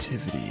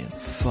creativity and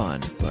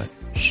fun, but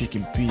she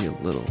can be a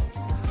little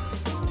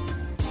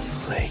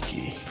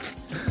flaky.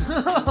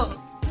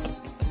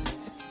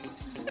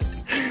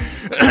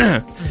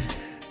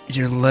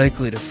 You're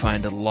likely to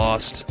find a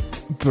lost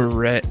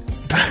barrette.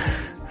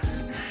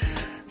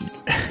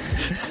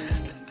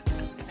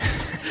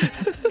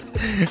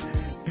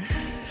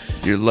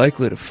 You're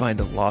likely to find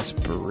a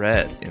lost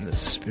barrette in the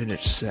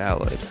spinach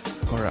salad,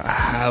 or a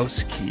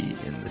house key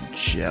in the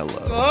Jell-O.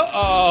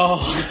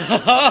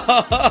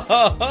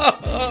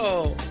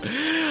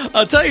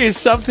 I'll tell you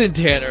something,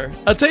 Tanner.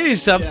 I'll tell you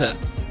something.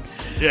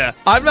 Yeah.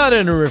 I'm not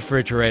into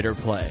refrigerator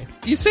play.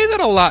 You say that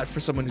a lot for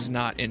someone who's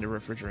not into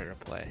refrigerator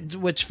play.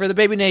 Which, for the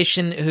Baby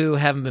Nation who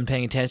haven't been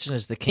paying attention,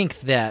 is the kink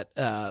that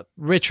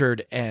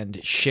Richard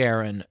and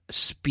Sharon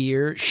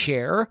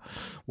share,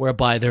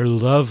 whereby their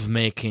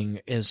lovemaking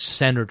is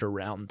centered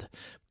around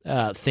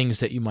things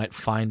that you might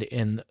find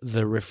in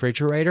the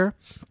refrigerator.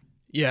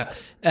 Yeah.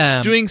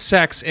 Doing Doing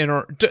sex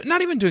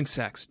not even doing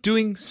sex,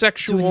 doing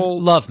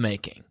sexual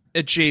lovemaking.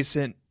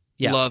 adjacent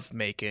Yeah.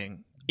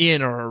 lovemaking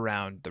in or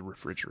around the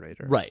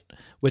refrigerator. Right.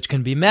 Which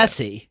can be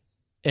messy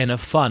in a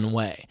fun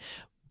way.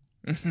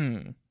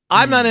 Mm-hmm.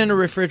 I'm not into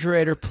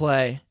refrigerator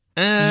play.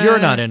 You're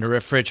not into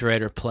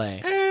refrigerator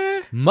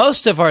play.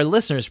 Most of our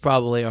listeners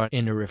probably aren't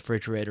into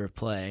refrigerator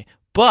play.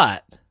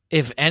 But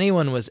if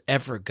anyone was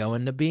ever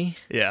going to be,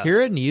 Yeah.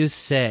 hearing you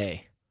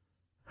say,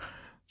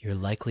 You're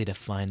likely to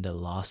find a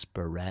lost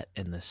barrette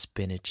in the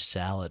spinach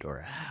salad or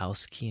a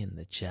house key in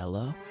the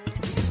Jell-O.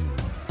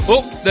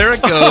 Oh, there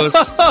it goes.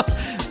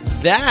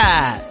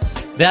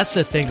 That's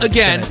the thing.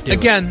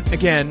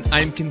 Again,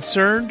 I'm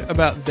concerned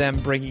about them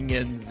bringing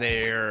in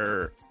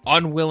their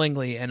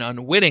unwillingly and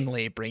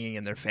unwittingly bringing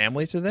in their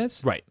family to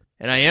this. Right.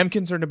 And I am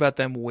concerned about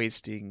them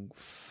wasting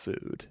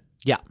food.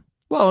 Yeah.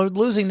 Well,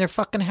 losing their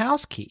fucking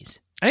house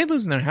keys. I ain't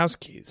losing their house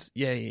keys.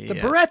 Yeah.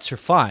 The barrettes are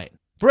fine.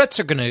 Barrettes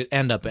are going to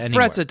end up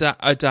anywhere. Barrettes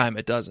a dime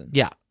a dozen.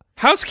 Yeah.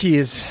 House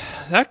keys,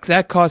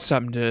 that costs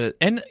something to...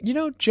 And,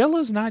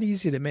 Jell-O's not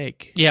easy to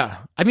make. Yeah.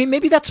 I mean,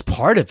 maybe that's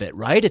part of it,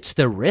 right? It's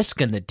the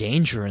risk and the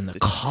danger and the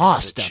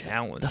cost of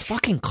challenge. it. The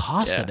fucking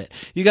cost of it.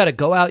 You got to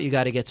go out. You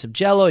got to get some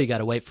Jell-O. You got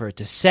to wait for it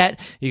to set.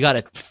 You got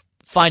to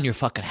find your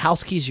fucking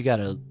house keys. You got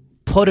to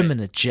put them in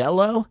a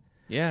Jell-O.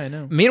 Yeah, I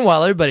know.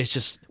 Meanwhile, everybody's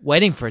just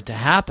waiting for it to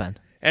happen.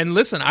 And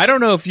listen, I don't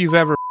know if you've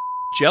ever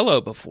Jell-O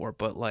before,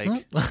 but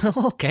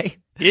Okay.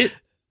 It...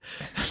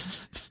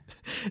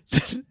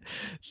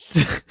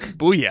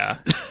 Booyah,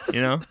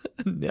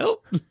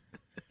 Nope.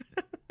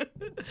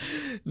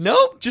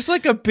 Nope. Just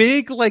like a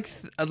big, like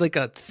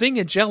a thing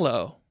of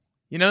Jell-O.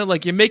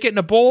 Like you make it in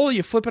a bowl,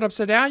 you flip it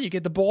upside down, you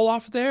get the bowl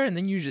off there, and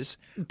then you just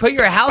put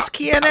your house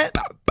key in it.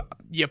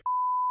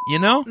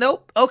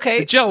 Nope. Okay.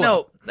 The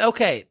Jell-O. No.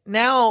 Okay.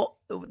 Now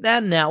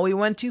we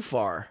went too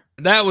far.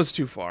 That was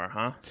too far,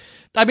 huh?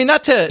 I mean,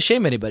 not to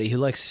shame anybody who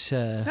likes...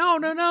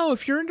 No.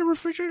 If you're into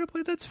refrigerator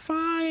play, that's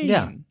fine.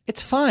 Yeah,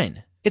 it's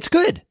fine. It's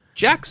good.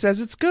 Jack says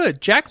it's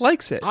good. Jack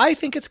likes it. I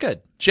think it's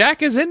good.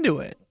 Jack is into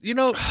it.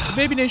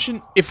 Baby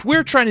Nation, if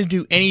we're trying to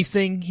do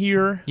anything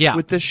here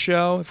with this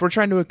show, if we're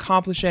trying to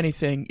accomplish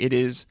anything, it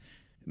is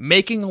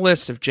making a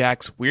list of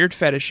Jack's weird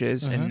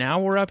fetishes, and now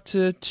we're up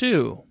to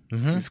 2.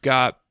 We've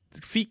got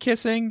feet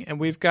kissing, and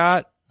we've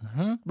got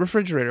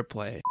refrigerator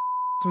play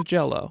with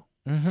Jell-O.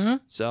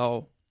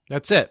 So...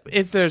 That's it.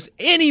 If there's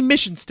any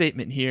mission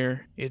statement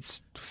here,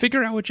 it's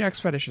figure out what Jack's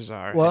fetishes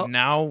are. Well, and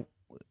now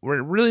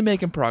we're really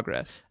making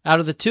progress. Out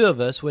of the 2 of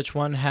us, which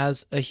one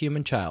has a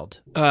human child?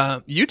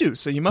 You do,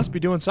 so you must be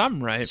doing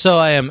something right. So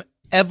I am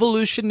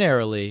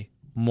evolutionarily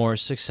more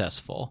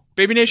successful.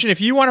 Baby Nation,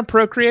 if you want to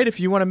procreate, if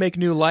you want to make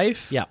new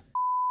life,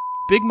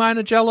 big mind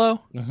of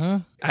Jell-O.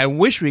 I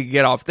wish we could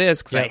get off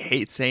this because I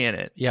hate saying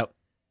it. Yep.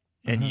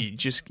 And you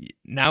just,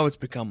 now it's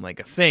become like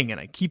a thing,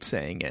 and I keep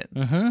saying it.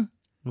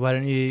 Why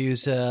don't you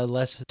use a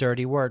less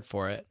dirty word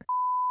for it?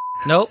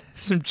 Nope.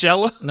 Some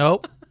Jell-O?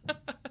 Nope.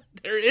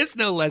 There is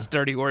no less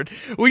dirty word.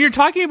 When you're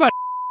talking about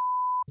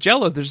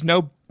Jell-O, there's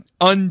no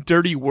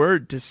undirty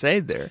word to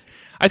say there.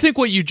 I think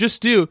what you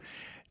just do,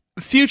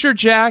 future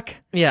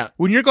Jack,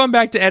 when you're going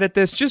back to edit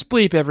this, just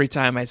bleep every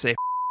time I say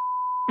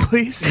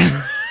please.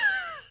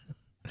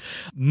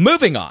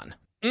 Moving on.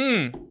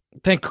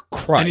 Thank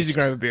Christ. I need to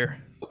grab a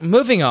beer.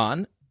 Moving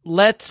on,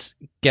 let's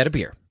get a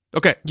beer.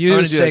 Okay.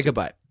 You say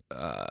goodbye.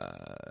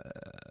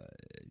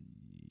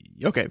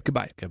 Okay,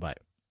 goodbye. Goodbye.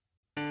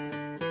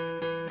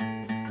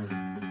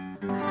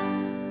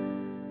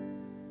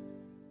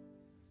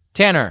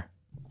 Tanner.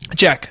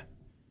 Jack.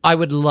 I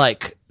would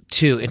like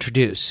to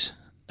introduce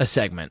a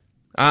segment.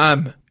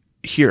 I'm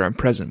here. I'm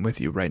present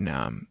with you right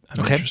now. I'm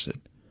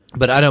interested.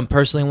 But I don't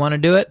personally want to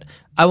do it.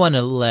 I want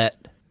to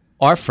let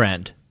our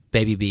friend,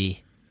 Baby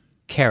B,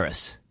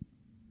 Karis,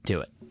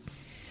 do it.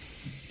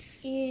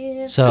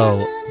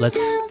 So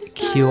let's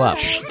cue up.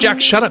 Jack,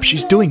 shut up.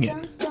 She's doing it.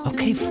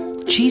 Okay,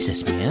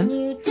 Jesus,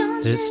 man.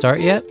 Did it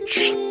start yet?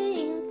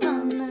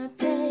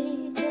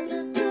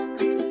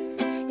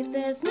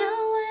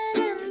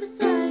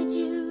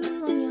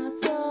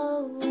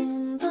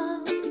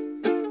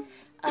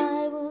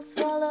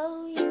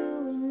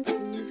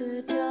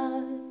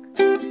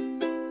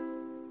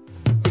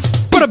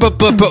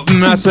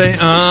 I say,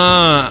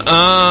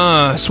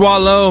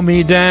 swallow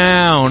me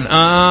down,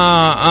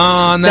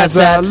 and that's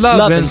a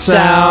loving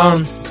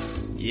sound.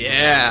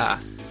 Yeah.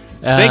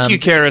 Thank you,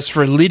 Karis,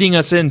 for leading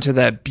us into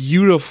that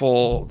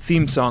beautiful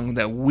theme song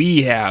that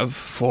we have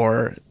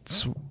for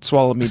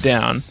Swallow Me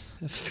Down.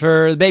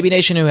 For the Baby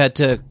Nation who had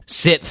to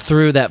sit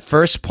through that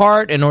first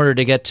part in order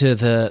to get to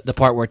the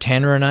part where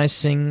Tanner and I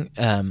sing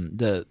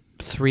the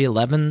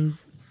 311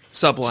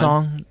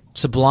 Sublime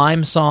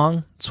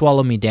song,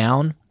 Swallow Me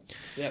Down.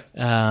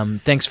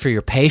 Yep. Thanks for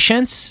your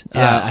patience.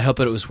 I hope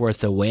it was worth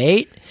the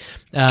wait.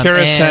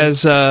 Karis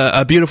has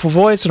a beautiful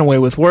voice and a way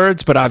with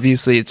words, but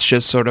obviously it's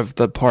just sort of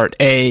the part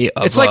A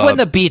of... It's like when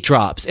the beat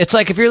drops. It's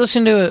like if you're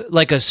listening to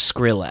like a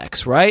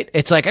Skrillex, right?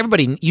 It's like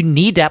everybody, you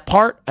need that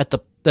part at the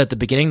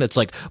beginning that's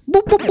like...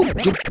 But what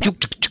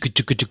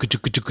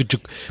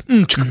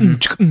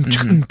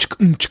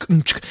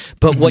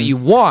you're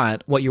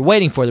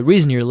waiting for, the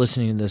reason you're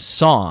listening to this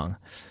song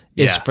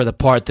is for the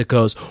part that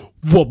goes...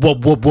 Whoop,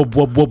 whoop, whoop, whoop,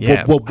 whoop, whoop,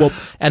 whoop, whoop, whoop.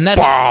 And that's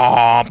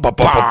yeah.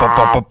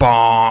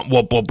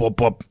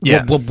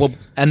 Whoop, whoop.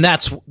 And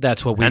that's what we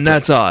and bring.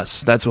 That's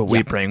us. That's what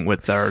we bring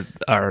with our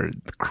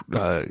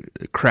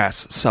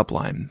crass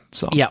sublime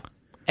song. Yeah.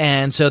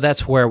 And so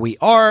that's where we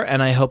are,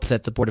 and I hope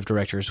that the board of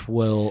directors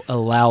will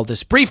allow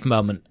this brief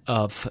moment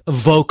of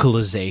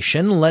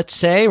vocalization, let's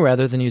say,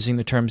 rather than using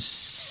the term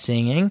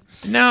singing.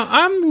 Now,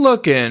 I'm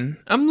looking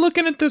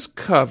at this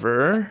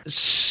cover.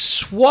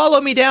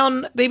 Swallow Me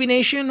Down, Baby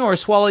Nation, or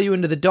Swallow You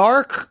Into the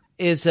Dark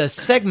is a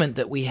segment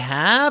that we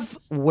have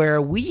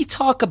where we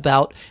talk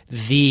about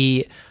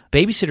the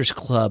Babysitters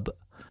Club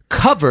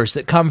covers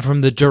that come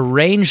from the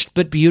deranged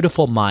but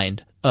beautiful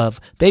mind of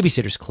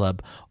Babysitters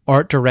Club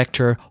art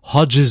director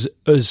Hodges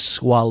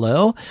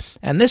Swallow.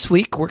 And this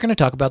week, we're going to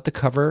talk about the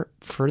cover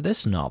for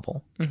this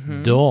novel,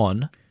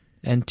 Dawn,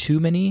 and Too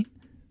Many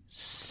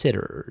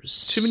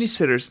Sitters. Too Many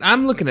Sitters.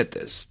 I'm looking at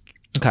this,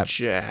 Okay.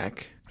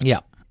 Jack. Yeah.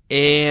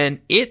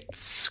 And it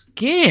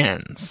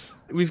scans.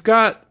 We've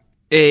got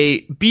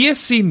a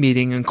BSC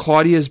meeting in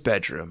Claudia's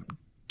bedroom.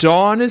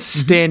 Dawn is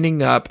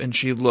standing up, and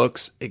she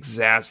looks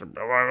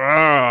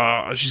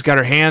exacerbated. She's got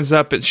her hands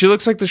up, and she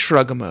looks like the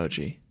shrug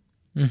emoji.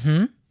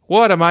 Mm-hmm.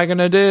 What am I going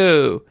to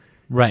do?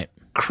 Right.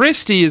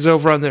 Christy is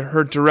over on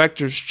her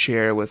director's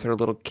chair with her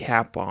little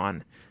cap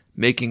on,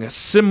 making a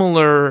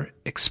similar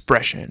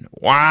expression.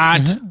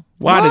 What?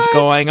 What is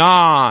going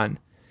on?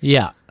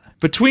 Yeah.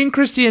 Between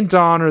Christy and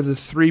Dawn are the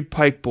three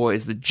Pike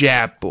boys, the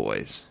Jab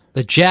boys.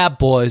 The Jab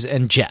Boys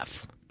and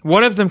Jeff.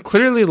 One of them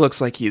clearly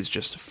looks like he's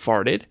just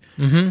farted.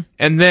 Mm-hmm.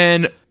 And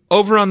then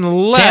over on the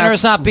left...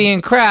 Tanner's not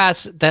being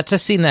crass. That's a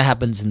scene that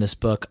happens in this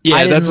book. Yeah,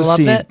 I that's a love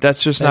scene. it.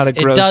 That's just not a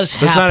gross... It does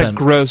That's not a happen.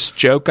 gross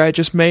joke I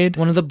just made.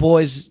 One of the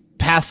boys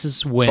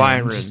passes wind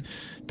Byron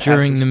during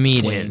passes the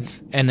meeting,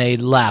 wind. and they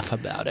laugh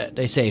about it.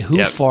 They say, who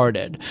Yep.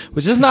 farted?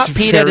 Which is not It's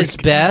Pete at very- his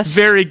best.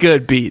 Very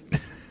good beat.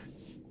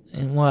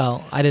 And,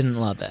 well, I didn't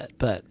love it,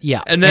 but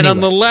yeah. And then on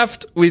the Anyway.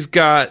 left, we've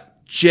got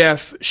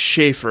Jeff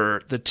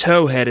Schaefer, the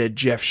toe-headed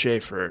Jeff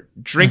Schaefer,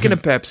 drinking a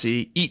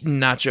Pepsi, eating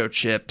nacho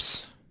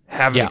chips,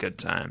 having Yeah. a good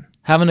time.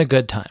 Having a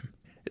good time.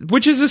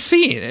 Which is a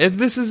scene.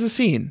 This is a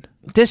scene.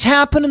 This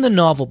happened in the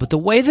novel, but the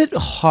way that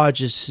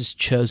Hodges has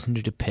chosen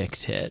to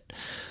depict it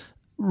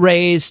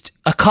raised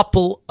a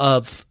couple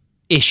of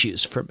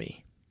issues for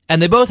me.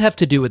 And they both have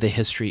to do with the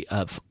history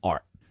of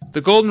art.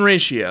 The golden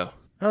ratio.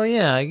 Oh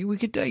yeah, you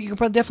could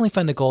probably definitely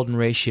find the golden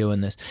ratio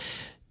in this.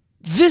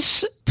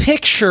 This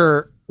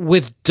picture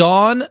with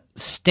Dawn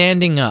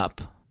standing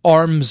up,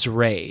 arms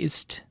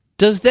raised,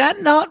 does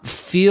that not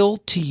feel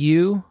to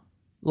you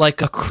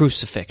like a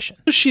crucifixion?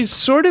 She's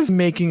sort of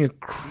making a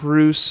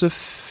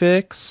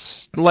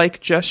crucifix-like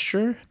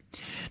gesture.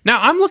 Now,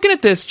 I'm looking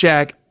at this,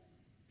 Jack,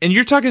 and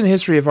you're talking the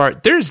history of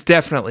art. There's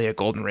definitely a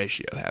golden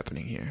ratio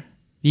happening here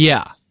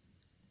Yeah,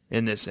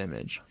 in this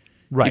image.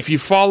 right. If you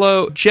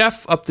follow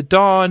Jeff up to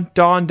Dawn,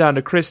 Dawn down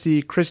to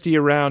Christy, Christy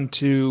around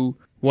to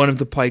one of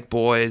the Pike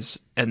boys,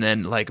 and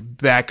then like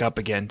back up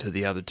again to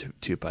the other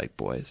two Pike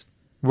boys.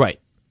 right.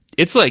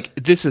 It's like,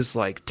 this is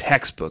like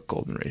textbook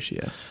golden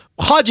ratio.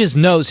 Hodges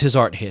knows his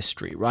art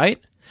history,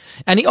 right?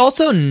 And he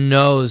also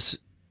knows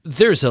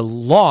there's a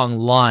long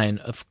line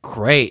of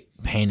great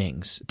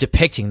paintings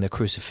depicting the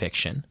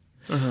crucifixion.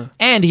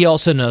 And he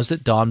also knows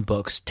that Dawn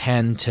books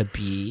tend to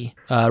be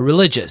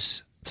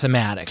religious,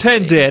 thematic.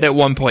 10 did at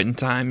one point in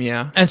time,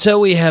 yeah. And so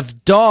we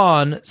have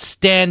Dawn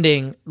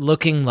standing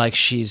looking like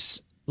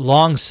she's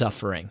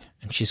long-suffering,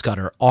 and she's got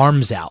her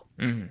arms out.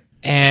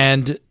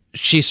 And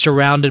she's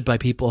surrounded by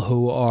people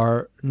who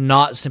are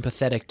not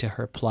sympathetic to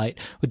her plight.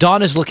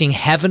 Dawn is looking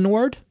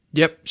heavenward.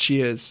 Yep,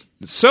 she is.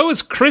 So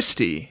is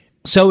Christy.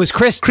 So is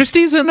Chris.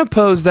 Christy's in a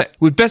pose that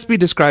would best be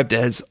described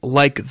as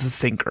like the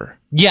thinker.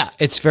 Yeah,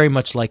 it's very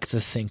much like The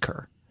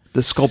Thinker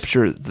The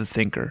sculpture, The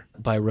Thinker,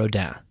 by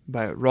Rodin.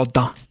 by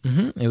Rodin.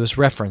 It was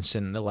referenced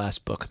in the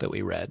last book that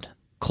we read,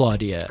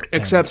 Claudia.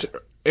 and-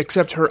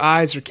 Except her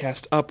eyes are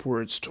cast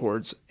upwards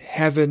towards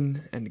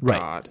heaven and Right.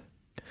 God.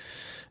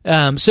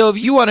 So if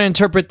you want to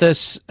interpret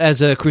this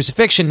as a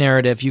crucifixion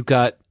narrative, you've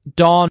got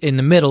Dawn in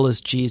the middle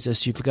as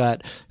Jesus. You've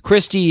got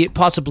Christy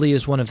possibly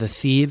as one of the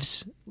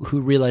thieves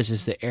who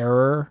realizes the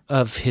error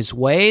of his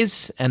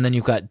ways. And then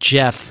you've got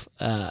Jeff,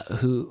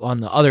 who on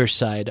the other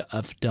side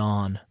of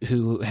Dawn,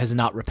 who has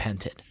not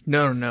repented.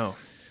 No.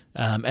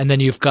 And then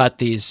you've got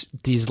these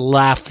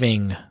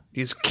laughing,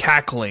 These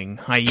cackling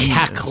hyenas.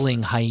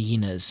 cackling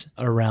hyenas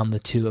around the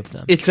two of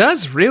them. It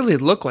does really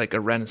look like a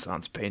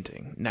Renaissance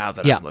painting now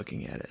that Yeah. I'm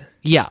looking at it.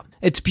 Yeah,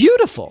 it's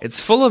beautiful. It's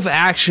full of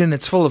action.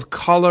 It's full of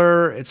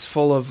color. It's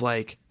full of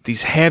like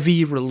these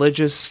heavy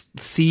religious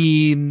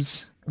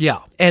themes. Yeah.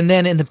 And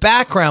then in the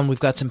background, we've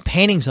got some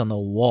paintings on the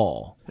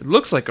wall. It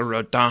looks like a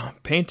Rodin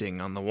painting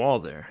on the wall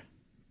there.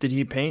 Did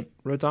he paint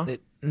Rodin?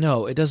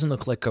 No, it doesn't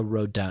look like a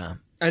Rodin.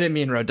 I didn't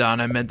mean Rodin.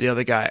 I meant the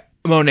other guy.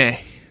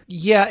 Monet.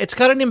 Yeah, it's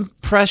got an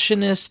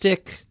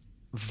impressionistic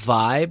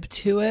vibe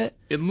to it.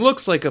 It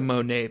looks like a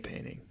Monet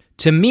painting.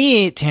 To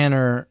me,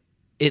 Tanner,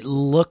 it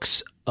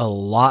looks a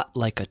lot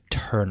like a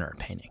Turner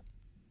painting.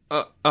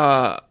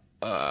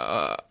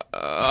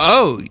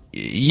 Oh,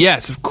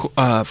 yes,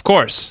 of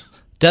course.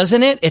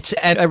 Doesn't it?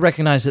 I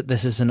recognize that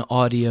this is an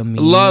audio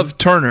medium. Love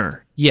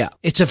Turner. Yeah.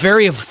 It's a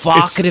very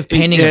evocative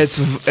painting of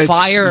It's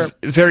fire.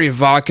 very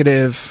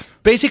evocative.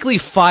 Basically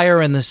fire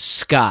in the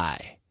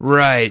sky.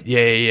 Right.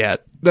 Yeah.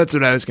 That's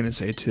what I was going to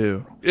say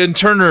too. And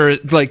Turner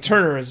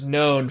is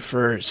known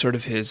for sort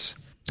of his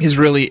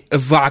really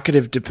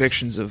evocative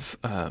depictions of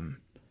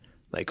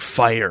like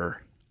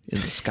fire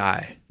in the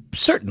sky.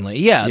 Certainly,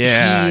 yeah.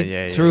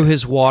 Yeah. Through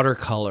his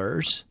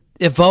watercolors,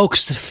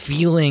 evokes the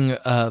feeling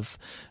of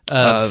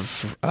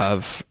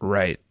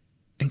right.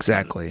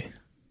 Exactly.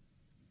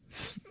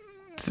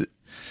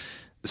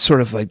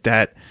 Sort of like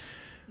that.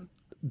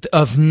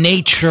 Of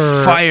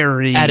nature,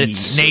 fiery at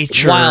its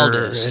nature,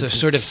 wildest, the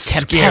sort of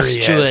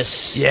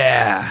tempestuous,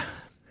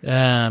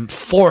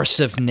 force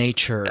of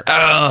nature.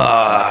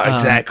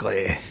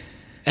 Exactly.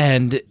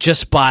 And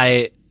just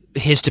by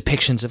his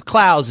depictions of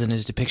clouds and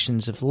his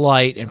depictions of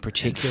light, in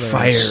particular, and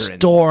fire,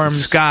 storms,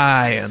 and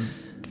sky, and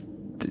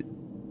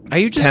are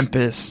you just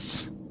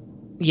tempests?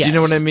 Yes. Do you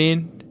know what I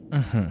mean?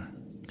 Mm-hmm.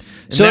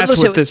 And so that's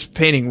what this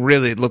painting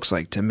really looks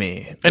like to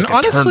me. And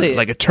honestly,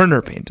 like a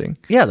Turner painting.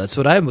 Yeah, that's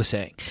what I was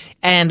saying.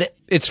 And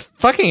it's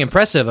fucking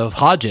impressive of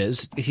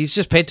Hodges. He's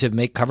just paid to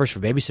make covers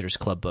for Babysitter's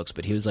Club books,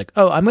 but he was like,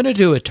 "Oh, I'm going to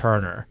do a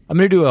Turner. I'm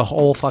going to do a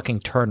whole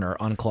fucking Turner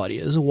on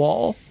Claudia's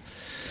wall."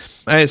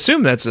 I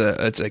assume it's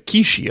a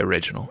Kishi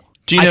original.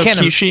 Do you know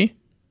Kishi?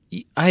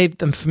 I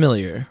am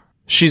familiar.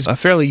 She's a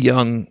fairly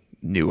young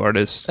new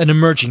artist, an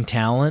emerging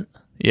talent.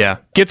 Yeah,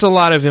 gets a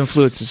lot of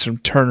influences from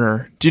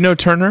Turner. Do you know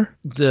Turner,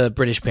 the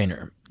British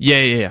painter?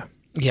 Yeah.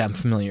 Yeah, I'm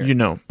familiar. You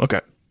know,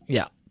 okay.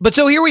 Yeah. But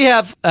so here we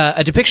have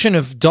a depiction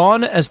of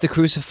Dawn as the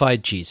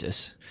crucified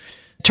Jesus,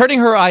 turning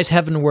her eyes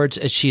heavenwards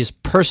as she is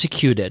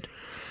persecuted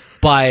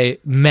by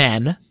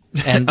men.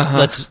 And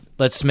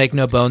let's make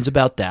no bones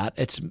about that.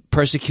 It's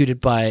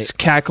persecuted by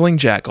cackling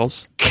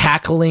jackals.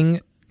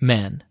 Cackling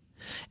men.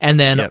 And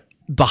then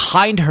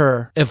behind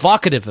her,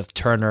 evocative of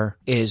Turner,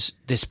 is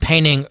this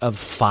painting of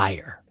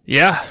fire.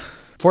 Yeah.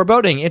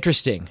 Foreboding,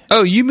 interesting.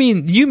 Oh, you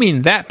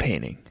mean that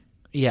painting?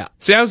 Yeah.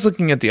 See, I was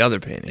looking at the other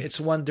painting. It's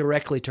one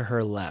directly to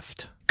her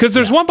left. Because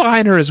there's one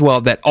behind her as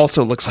well that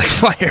also looks like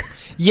fire.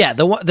 Yeah,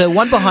 the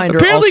one behind her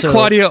Apparently also...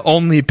 Claudia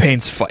only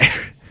paints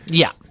fire.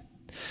 Yeah.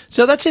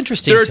 So that's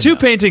interesting. There are two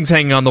paintings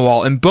hanging on the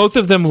wall, and both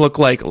of them look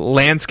like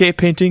landscape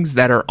paintings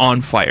that are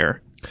on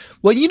fire.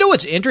 Well, you know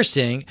what's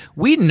interesting?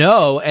 We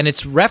know, and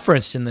it's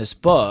referenced in this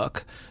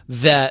book,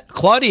 that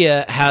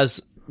Claudia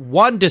has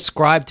one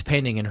described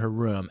painting in her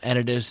room, and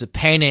it is a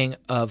painting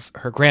of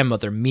her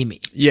grandmother,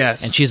 Mimi.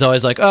 Yes. And she's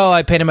always like, "Oh,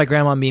 I painted my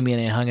grandma Mimi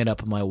and I hung it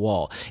up on my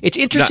wall." It's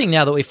interesting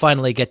now that we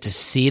finally get to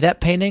see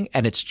that painting,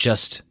 and it's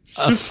just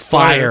a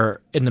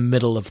fire in the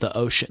middle of the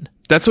ocean.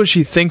 That's what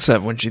she thinks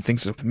of when she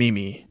thinks of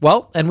Mimi.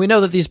 Well, and we know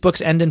that these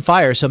books end in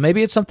fire, so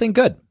maybe it's something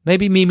good.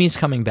 Maybe Mimi's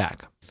coming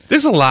back.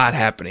 There's a lot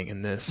happening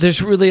in this.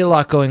 There's really a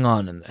lot going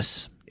on in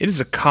this. It is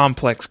a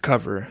complex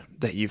cover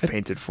that you've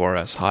painted for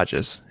us,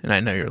 Hodges, and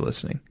I know you're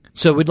listening.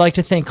 So we'd like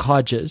to thank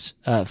Hodges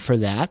for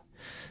that.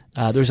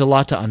 There's a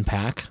lot to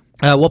unpack.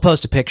 We'll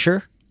post a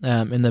picture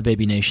in the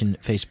Baby Nation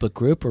Facebook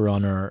group or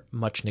on our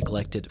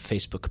much-neglected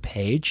Facebook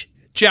page.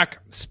 Jack,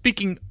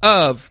 speaking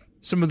of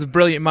some of the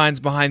brilliant minds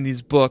behind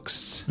these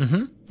books.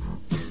 Mm-hmm.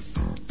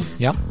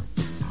 Yep.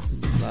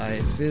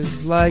 Life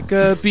is like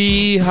a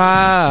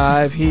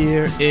beehive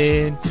here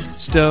in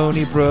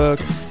Stony Brook.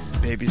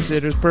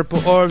 Babysitter's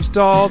Purple Orbs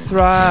doll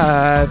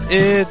thrive.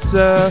 It's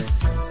a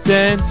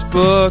dense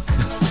book.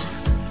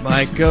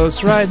 Might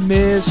ghostwrite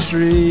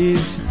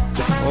mysteries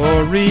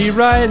or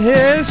rewrite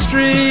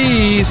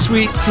history.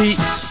 Sweet Pete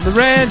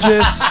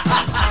Larangis.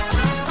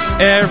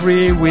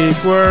 Every week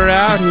we're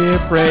out here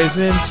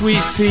praising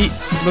Sweet Pete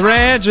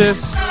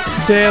Larangis.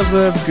 Tales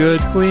of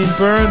good, clean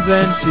burns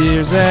and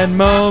tears and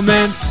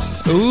moments.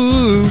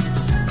 Ooh.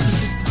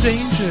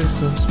 Danger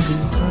close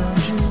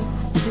behind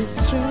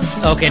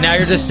you. Okay, now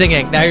you're just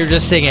singing. Now you're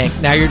just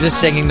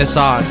singing the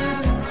song.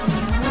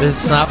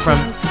 It's not from...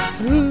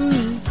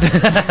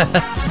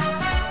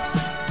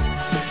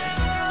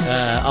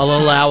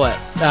 I'll allow it.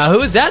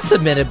 Who is that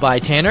submitted by,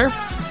 Tanner?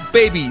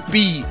 Baby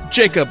B.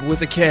 Jacob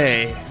with a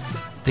K.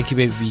 Thank you,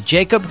 Baby B.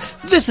 Jacob.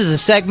 This is a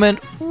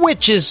segment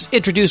which is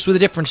introduced with a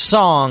different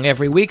song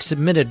every week,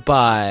 submitted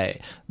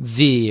by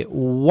the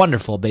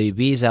wonderful Baby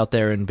Bees out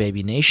there in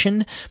Baby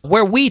Nation,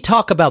 where we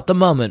talk about the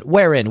moment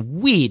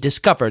wherein we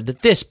discovered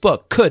that this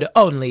book could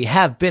only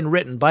have been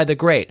written by the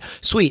great,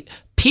 sweet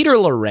Peter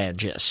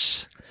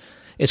Larangis.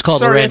 It's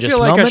called Larangis I feel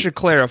Moment. like I should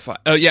clarify.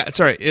 Oh, yeah,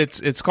 sorry.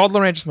 It's called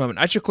Larangis Moment.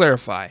 I should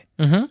clarify.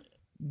 Mm-hmm.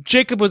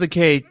 Jacob with a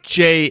K,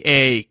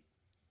 J-A-K-O-B,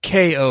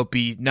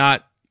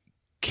 not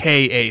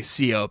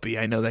K-A-C-O-B.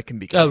 I know that can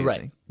be confusing. Oh,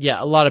 right.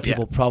 Yeah, a lot of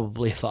people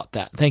probably thought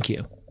that. Thank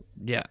you.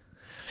 Yeah.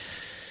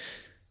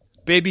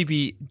 Baby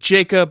B,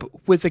 Jacob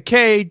with a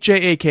K,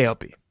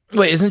 J-A-K-O-B.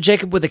 Wait, isn't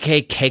Jacob with a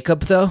K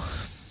Jacob, though?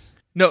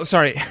 No,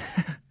 sorry.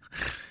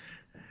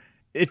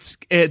 It's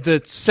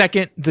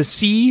the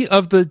C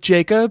of the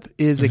Jacob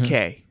is a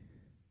K.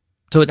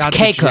 So it's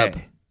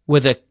Jacob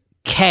with a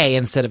K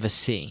instead of a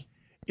C.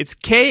 It's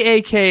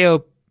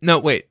K-A-K-O... No,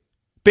 wait.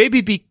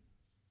 Baby B...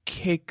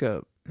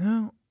 Jacob.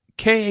 No.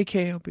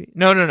 K-A-K-O-B.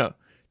 No.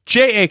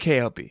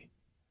 J-A-K-O-B.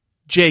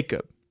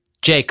 Jacob.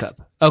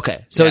 Jacob.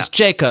 Okay. So it's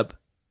Jacob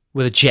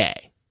with a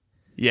J.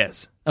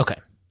 Yes. Okay.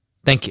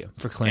 Thank you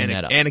for clearing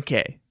that up. And a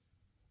K.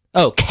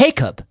 Oh,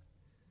 Jacob.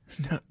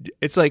 No,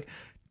 it's like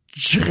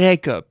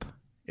Jacob.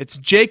 It's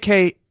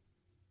J-K-A-K-O-B.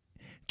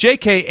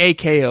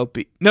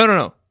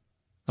 No.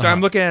 Sorry,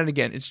 I'm looking at it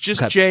again. It's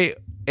just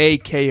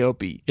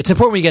J-A-K-O-B. It's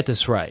important we get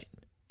this right.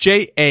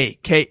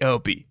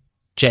 J-A-K-O-B.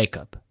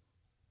 Jacob.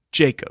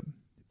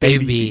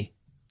 Baby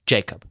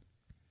Jacob.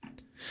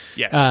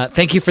 Yes.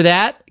 Thank you for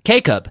that,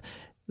 Jacob.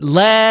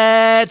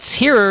 Let's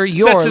hear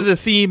your... Set to the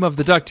theme of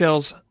the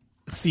DuckTales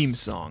theme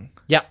song.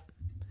 Yep.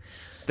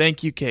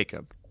 Thank you,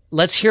 Jacob.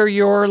 Let's hear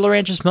your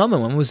Larangis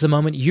moment. When was the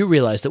moment you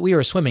realized that we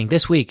were swimming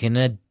this week in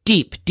a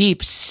deep,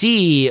 deep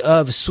sea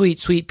of sweet,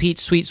 sweet Pete,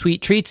 sweet,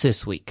 sweet treats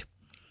this week?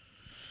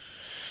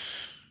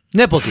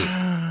 Nipple deep.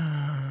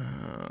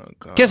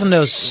 Kissing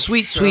those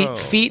sweet, sweet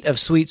feet of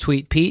sweet,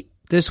 sweet Pete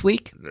this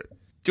week.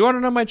 Do you want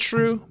to know my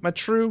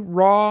true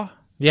raw?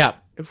 Yeah.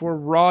 If we're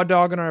raw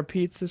dogging our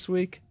Pete's this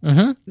week?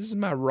 Mm-hmm. This is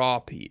my raw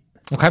Pete.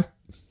 Okay.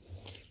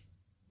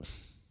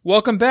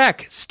 Welcome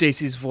back,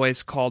 Stacy's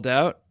voice called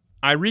out.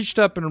 I reached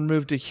up and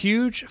removed a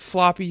huge,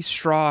 floppy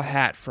straw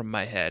hat from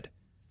my head.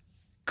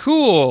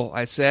 Cool,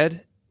 I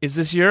said. Is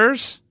this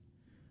yours?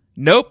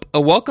 Nope, a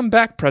welcome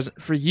back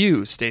present for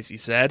you, Stacy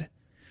said.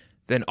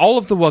 Then all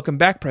of the welcome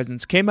back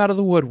presents came out of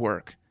the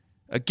woodwork.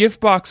 A gift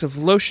box of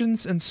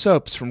lotions and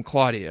soaps from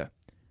Claudia,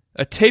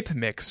 a tape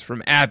mix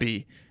from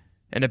Abby,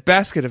 and a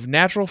basket of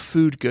natural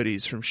food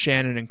goodies from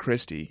Shannon and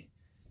Christy.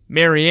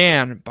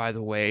 Marianne, by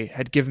the way,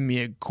 had given me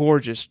a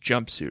gorgeous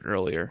jumpsuit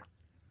earlier.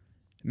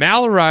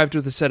 Mal arrived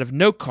with a set of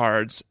note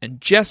cards,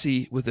 and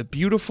Jessie with a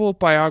beautiful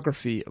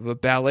biography of a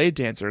ballet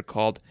dancer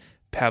called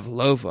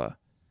Pavlova,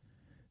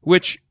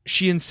 which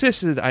she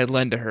insisted I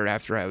lend to her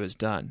after I was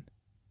done.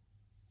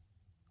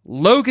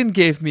 Logan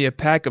gave me a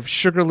pack of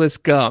sugarless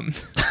gum.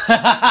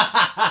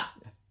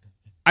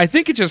 I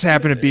think it just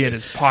happened to be in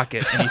his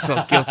pocket, and he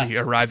felt guilty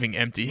arriving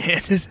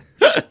empty-handed.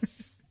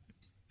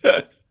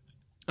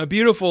 A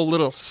beautiful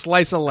little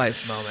slice of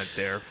life moment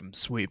there from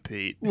Sweet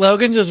Pete.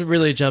 Logan just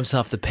really jumps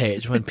off the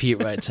page when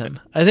Pete writes him.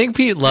 I think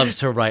Pete loves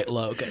to write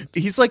Logan.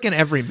 He's like an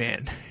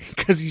everyman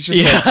because he's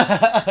just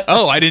like,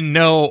 oh, I didn't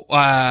know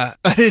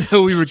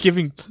we were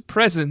giving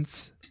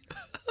presents.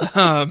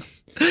 And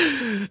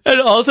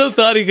also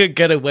thought he could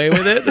get away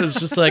with it. It was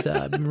just like,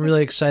 I'm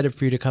really excited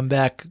for you to come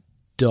back,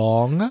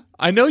 Dong.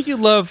 I know you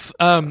love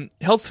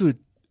health food.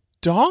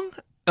 Dong?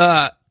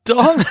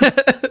 Dong?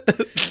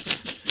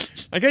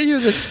 I got you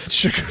this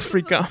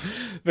sugar-free gum.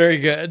 Very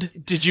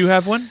good. Did you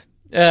have one?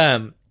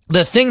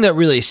 The thing that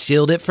really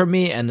sealed it for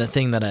me and the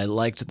thing that I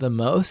liked the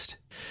most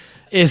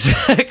is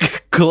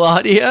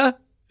Claudia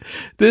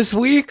this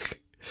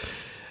week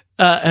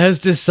has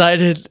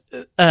decided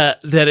that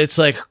it's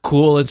like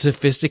cool and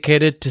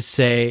sophisticated to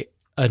say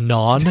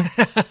anon.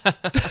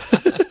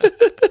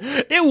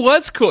 It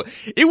was cool.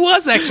 It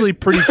was actually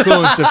pretty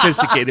cool and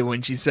sophisticated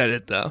when she said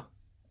it, though.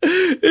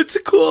 It's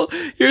cool.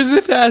 Here's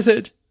the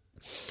passage.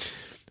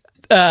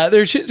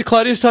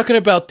 Claudia's talking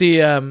about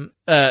the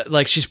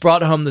like she's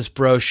brought home this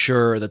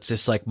brochure that's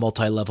this like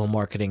multi-level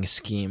marketing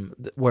scheme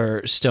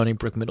where Stony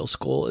Brook Middle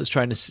School is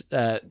trying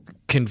to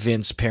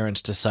convince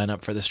parents to sign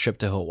up for this trip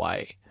to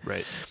Hawaii.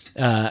 Right.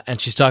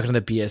 And she's talking to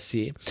the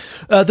BSC.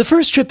 The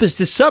first trip is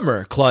this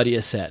summer,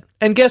 Claudia said.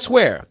 And guess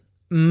where?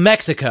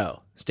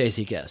 Mexico,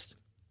 Stacy guessed.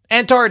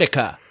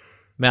 Antarctica,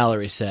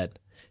 Mallory said.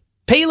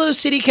 Palo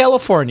City,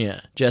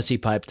 California, Jesse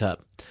piped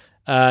up.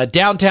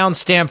 Downtown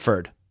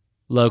Stamford,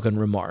 Logan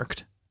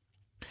remarked.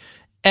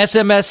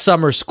 SMS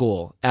summer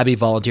school, Abby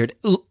volunteered.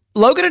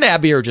 Logan and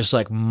Abby are just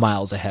like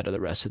miles ahead of the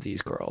rest of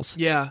these girls.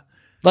 Yeah.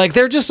 Like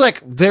they're just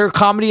like their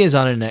comedy is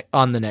on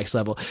the next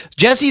level.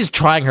 Jesse's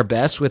trying her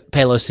best with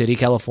Palo City,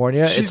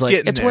 California. She's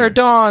it's there. where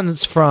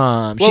Dawn's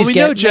from. Well, She's we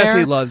know Jessie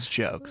there. loves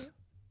jokes.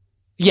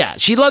 Yeah,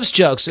 she loves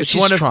jokes. So It's she's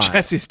one trying. of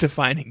Jessie's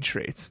defining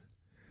traits.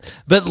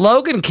 But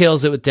Logan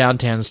kills it with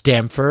downtown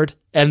Stamford,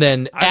 and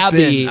then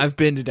Abby. I've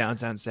been to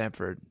downtown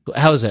Stamford.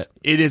 How's it?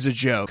 It is a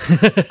joke.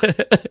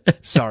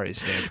 Sorry,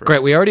 Stanford.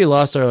 Great. We already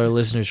lost our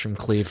listeners from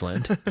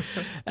Cleveland.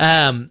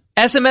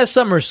 SMS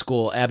summer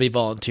school, Abby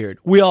volunteered.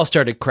 We all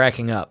started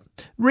cracking up.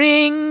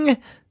 Ring!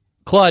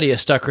 Claudia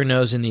stuck her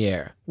nose in the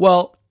air.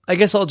 Well, I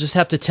guess I'll just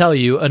have to tell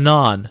you,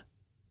 anon.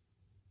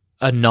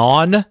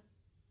 Anon?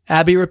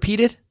 Abby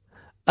repeated.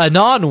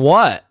 Anon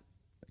what?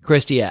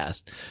 Christy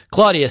asked.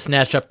 Claudia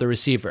snatched up the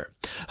receiver.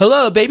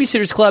 Hello,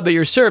 Babysitter's Club at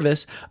your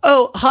service.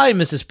 Oh, hi,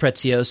 Mrs.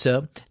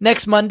 Prezioso.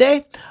 Next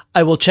Monday,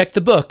 I will check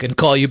the book and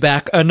call you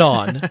back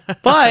anon.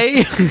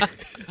 Bye.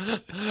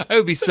 I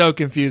would be so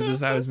confused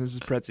if I was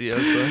Mrs.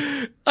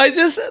 Prezioso.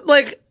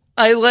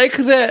 I like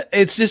that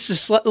it's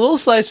just a little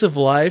slice of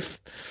life,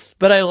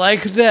 but I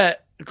like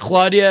that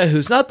Claudia,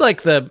 who's not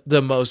like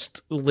the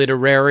most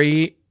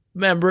literary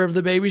member of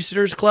the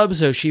Babysitter's Club,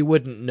 so she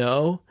wouldn't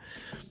know,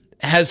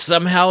 has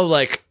somehow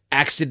like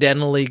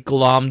accidentally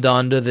glommed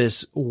onto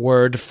this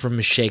word from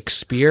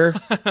Shakespeare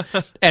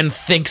and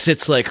thinks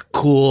it's like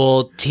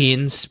cool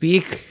teen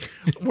speak.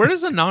 Where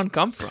does anon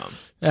come from?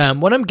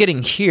 What I'm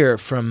getting here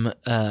from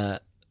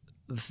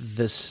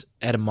this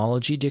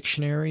etymology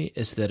dictionary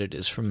is that it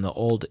is from the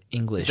Old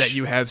English. That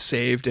you have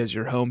saved as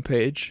your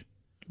homepage.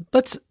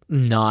 Let's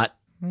not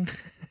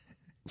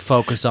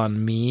focus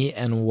on me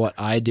and what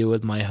I do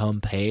with my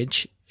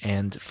homepage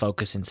and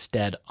focus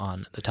instead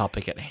on the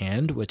topic at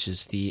hand, which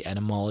is the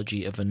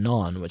etymology of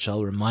anon, which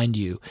I'll remind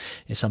you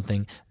is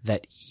something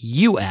that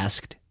you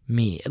asked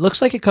me. It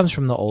looks like it comes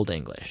from the Old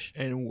English.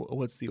 And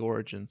what's the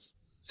origins?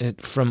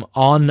 From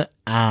on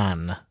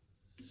an.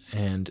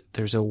 And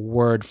there's a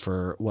word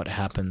for what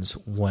happens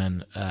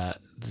when,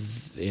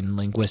 in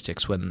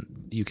linguistics, when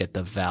you get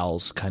the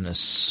vowels kind of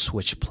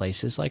switch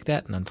places like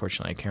that. And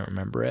unfortunately, I can't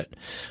remember it.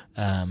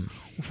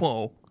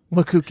 Whoa.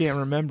 Look who can't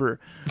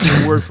remember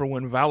the word for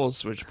when vowels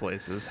switch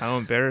places. How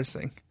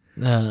embarrassing.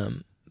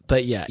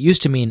 But yeah, it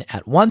used to mean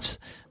at once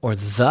or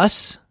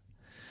thus.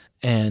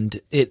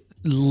 And it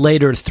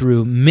later,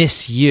 through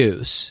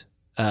misuse,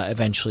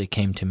 eventually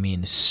came to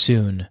mean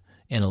soon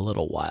in a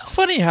little while. It's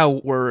funny how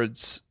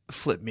words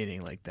flip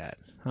meaning like that.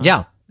 Huh?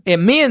 Yeah. It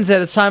means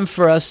that it's time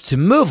for us to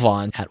move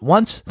on at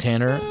once.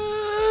 Tanner.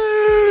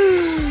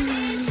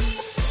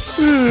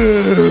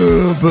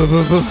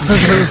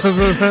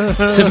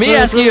 To me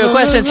asking you a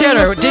question,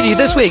 Tanner, did you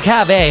this week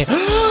have a burn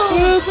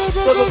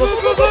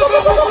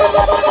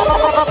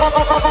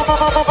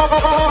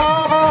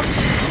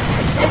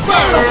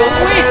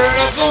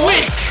of the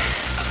week?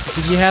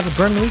 Did you have a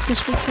burn of the week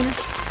this week, Tanner?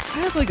 I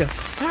had like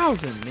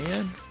 1,000,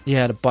 man. You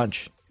had a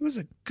bunch. It was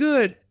a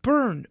good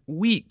burn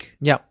week.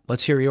 Yeah,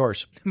 let's hear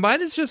yours.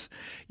 Mine is just,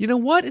 you know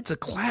what? It's a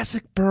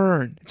classic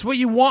burn. It's what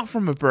you want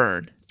from a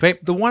burn.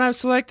 Great. The one I've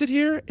selected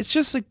here, it's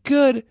just a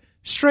good,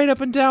 straight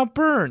up and down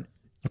burn.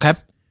 Okay.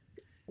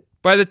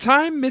 By the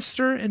time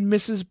Mr. and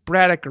Mrs.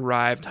 Braddock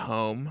arrived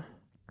home,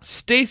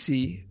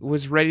 Stacy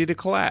was ready to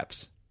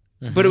collapse.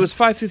 But it was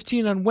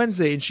 5:15 on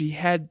Wednesday, and she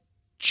had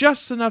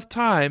just enough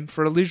time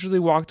for a leisurely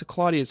walk to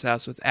Claudia's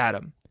house with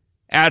Adam.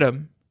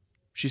 Adam,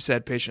 she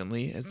said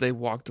patiently as they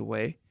walked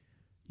away,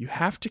 you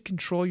have to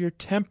control your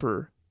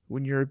temper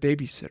when you're a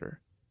babysitter.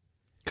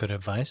 Good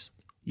advice.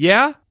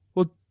 Yeah?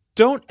 Well,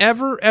 don't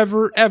ever,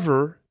 ever,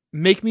 ever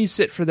make me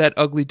sit for that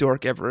ugly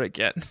dork ever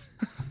again.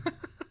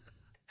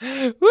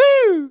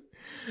 Woo!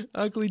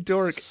 Ugly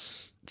dork.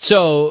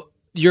 So,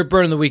 your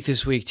burn of the week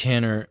this week,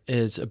 Tanner,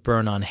 is a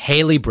burn on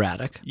Haley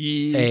Braddock.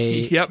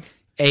 Yep.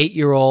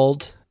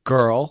 8-year-old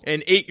girl.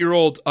 An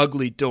 8-year-old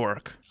ugly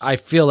dork. I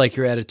feel like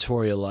you're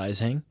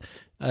editorializing.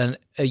 A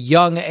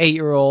young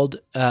 8-year-old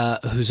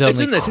whose It's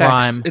only in the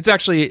crime... text. It's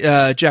actually,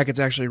 Jack, it's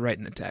actually right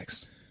in the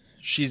text.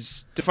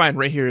 She's defined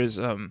right here as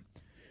an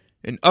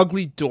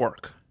ugly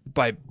dork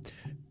by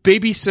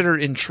babysitter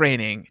in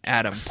training,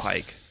 Adam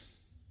Pike.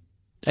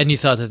 And you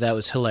thought that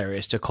was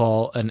hilarious to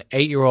call an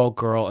 8-year-old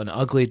girl an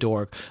ugly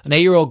dork. An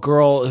 8-year-old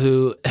girl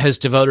who has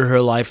devoted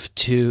her life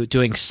to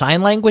doing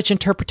sign language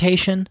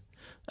interpretation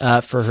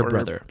for her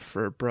brother.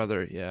 For her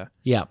brother, yeah.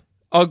 Yeah.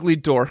 Ugly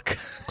dork.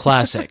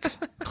 Classic.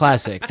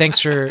 Classic.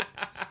 Thank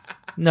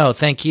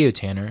you,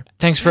 Tanner.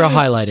 Thanks for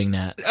highlighting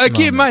that.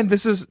 Keep in mind,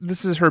 this is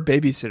her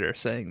babysitter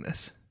saying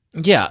this.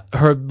 Yeah,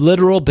 her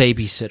literal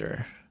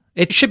babysitter.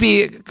 It should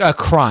be a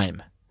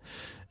crime.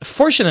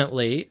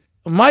 Fortunately,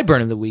 my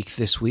burn of the week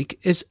this week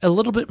is a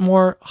little bit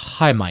more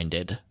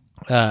high-minded,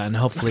 and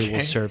hopefully will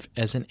serve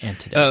as an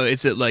antidote. Oh,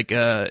 is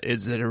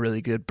it a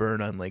really good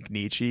burn on like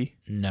Nietzsche?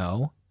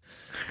 No.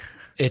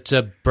 It's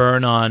a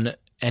burn on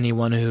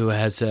anyone who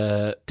has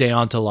a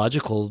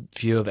deontological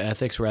view of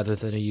ethics rather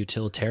than a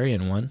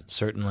utilitarian one,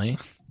 certainly.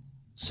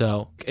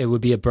 So it would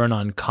be a burn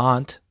on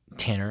Kant,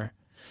 Tanner.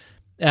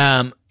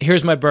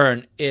 Here's my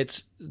burn.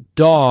 It's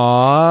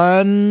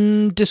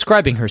Dawn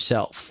describing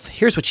herself.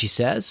 Here's what she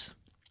says.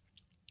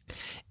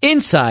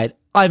 Inside,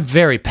 I'm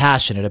very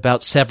passionate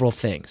about several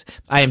things.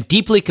 I am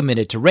deeply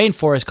committed to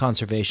rainforest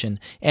conservation,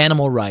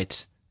 animal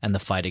rights, and the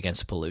fight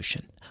against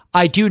pollution.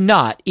 I do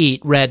not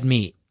eat red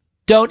meat.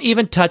 Don't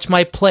even touch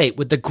my plate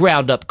with the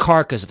ground-up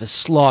carcass of a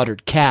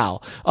slaughtered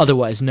cow,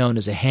 otherwise known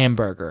as a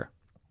hamburger.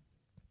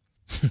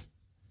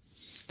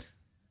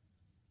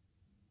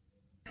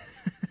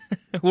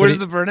 What is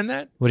the burn in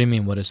that? What do you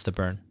mean, what is the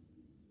burn?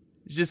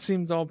 It just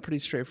seemed all pretty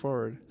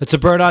straightforward. It's a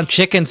burn on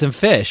chickens and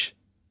fish.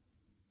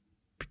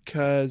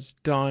 Because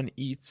Dawn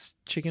eats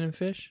chicken and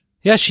fish?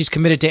 Yeah, she's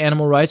committed to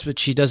animal rights, but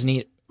she doesn't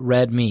eat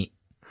red meat.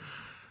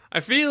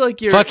 I feel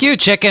like you're... Fuck you,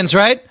 chickens,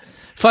 right?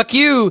 Fuck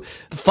you,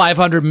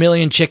 500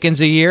 million chickens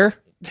a year.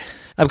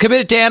 I'm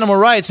committed to animal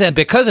rights, and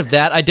because of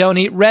that, I don't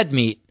eat red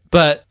meat.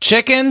 But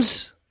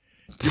chickens...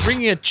 You're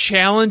bringing a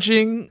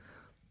challenging...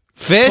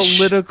 Fish?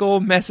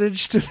 Political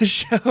message to the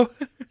show.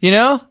 You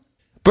know?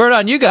 Burn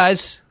on you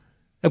guys.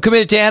 I'm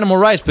committed to animal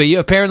rights, but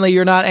apparently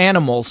you're not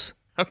animals.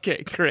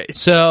 Okay, great.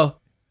 So,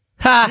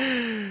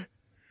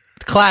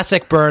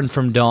 classic burn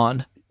from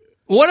Dawn.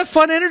 What a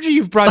fun energy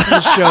you've brought to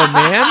the show,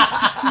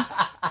 man.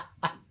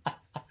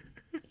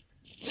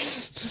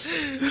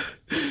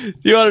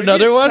 You want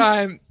another one?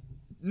 Time.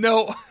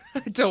 No,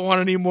 I don't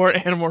want any more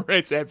animal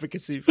rights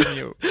advocacy from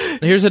you.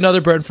 Here's another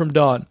burn from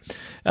Dawn.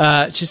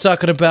 She's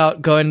talking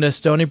about going to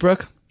Stony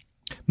Brook.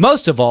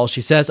 Most of all,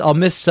 she says, I'll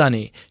miss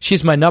Sunny.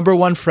 She's my number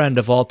one friend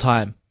of all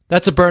time.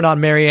 That's a burn on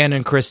Marianne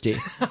and Christy.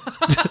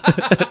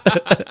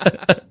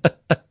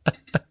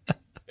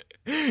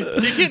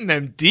 You're getting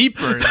them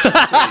deeper.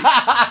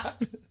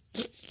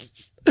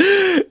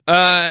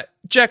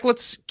 Jack,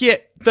 let's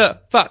get the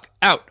fuck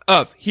out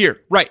of here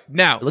right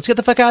now. Let's get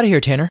the fuck out of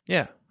here, Tanner.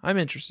 Yeah, I'm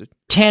interested.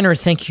 Tanner,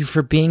 thank you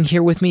for being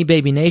here with me.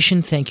 Baby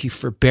Nation, thank you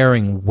for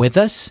bearing with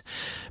us.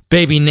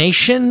 Baby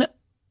Nation,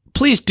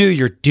 please do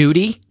your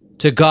duty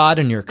to God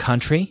and your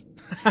country.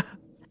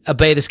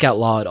 Obey the Scout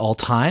Law at all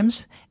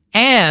times.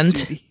 And,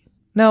 Duty.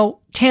 no,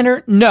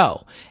 Tanner,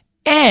 no.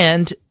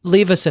 And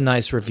leave us a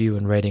nice review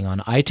and rating on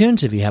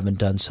iTunes if you haven't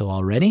done so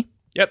already.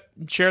 Yep.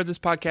 Share this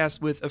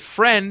podcast with a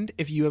friend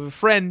if you have a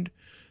friend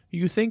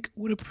you think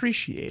would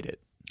appreciate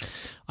it.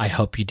 I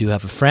hope you do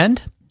have a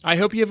friend. I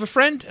hope you have a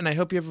friend, and I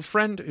hope you have a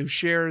friend who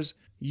shares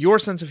your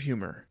sense of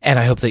humor. And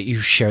I hope that you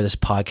share this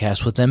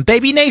podcast with them.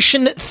 Baby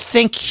Nation,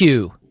 thank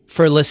you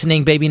for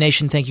listening. Baby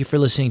Nation, thank you for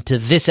listening to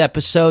this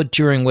episode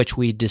during which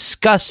we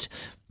discussed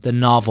the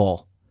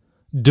novel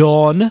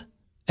Dawn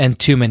and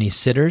Too Many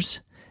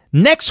Sitters.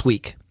 Next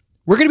week,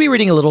 we're going to be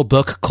reading a little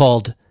book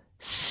called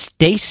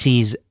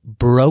Stacy's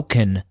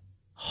Broken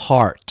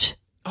Heart.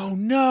 Oh,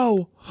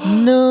 no.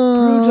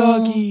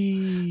 No.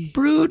 Brewdoggy.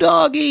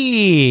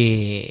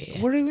 Brewdoggy.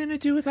 What are we going to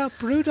do without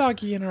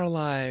Brewdoggy in our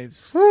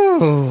lives?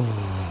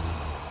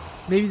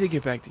 Maybe they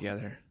get back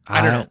together.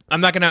 I don't know.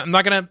 I'm not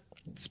gonna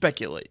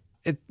speculate.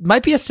 It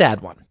might be a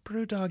sad one.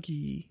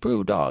 Brewdoggy.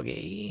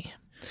 Brewdoggy.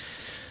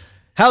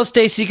 How's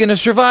Stacy going to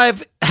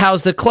survive?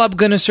 How's the club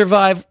going to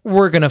survive?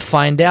 We're going to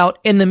find out.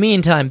 In the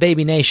meantime,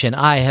 Baby Nation,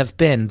 I have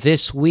been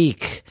this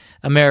week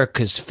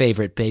America's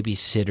favorite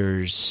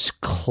Babysitters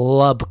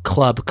Club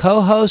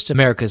co-host,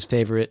 America's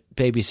favorite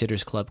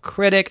Babysitters Club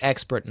critic,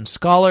 expert and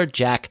scholar,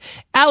 Jack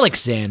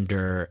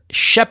Alexander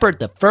Shepard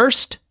the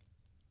First.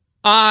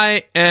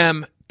 I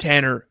am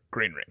Tanner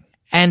Greenring.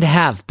 And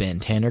have been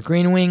Tanner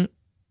Greenring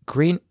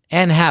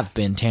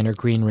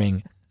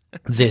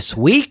this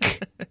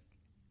week.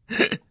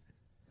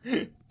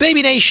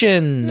 Baby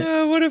Nation,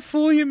 What a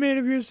fool you made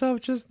of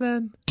yourself just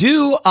then.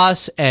 do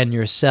us and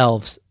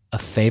yourselves a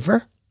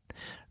favor.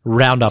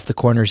 Round off the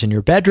corners in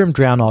your bedroom,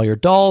 drown all your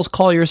dolls,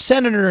 call your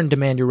senator and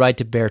demand your right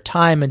to bear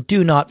time, and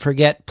do not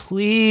forget,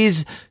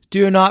 please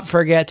do not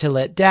forget to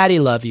let Daddy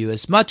love you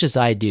as much as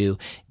I do.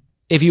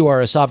 If you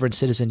are a sovereign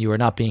citizen, you are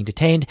not being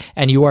detained,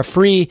 and you are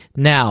free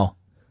now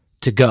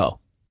to go.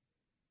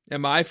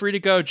 Am I free to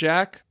go,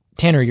 Jack?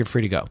 Tanner, you're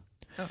free to go.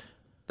 Oh,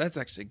 that's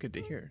actually good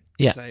to hear.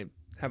 Yeah. 'Cause I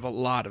have a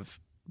lot of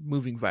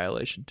moving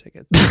violation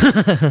tickets.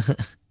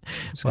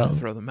 Just going to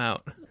throw them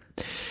out.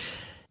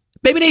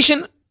 Baby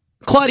Nation,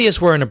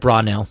 Claudia's wearing a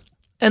bra now,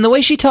 and the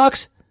way she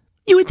talks,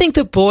 you would think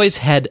that boys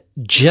had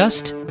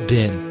just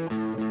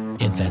been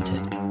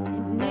invented.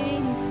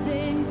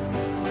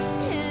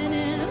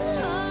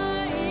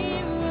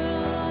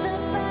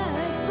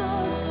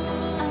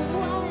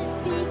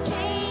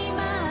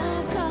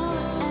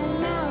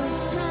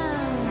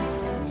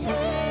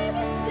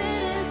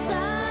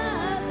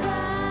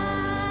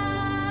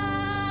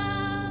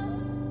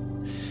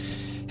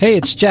 Hey,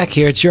 it's Jack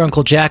here. It's your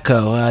Uncle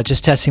Jacko.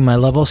 Just testing my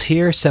levels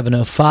here.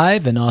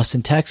 7:05 in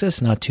Austin,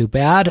 Texas. Not too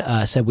bad.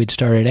 I said we'd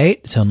start at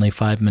 8. It's only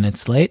 5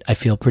 minutes late. I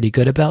feel pretty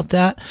good about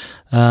that.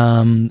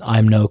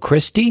 I'm no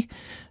Christy.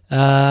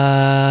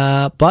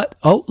 But,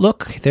 oh,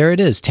 look, there it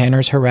is.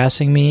 Tanner's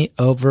harassing me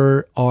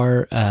over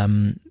our,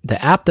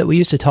 the app that we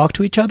use to talk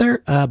to each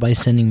other, by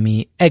sending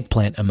me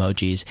eggplant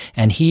emojis.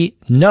 And he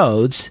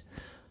knows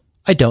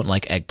I don't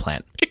like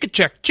eggplant. Chicka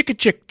check, chicka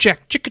chick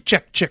check, chicka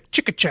check,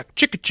 chicka check,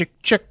 chicka chick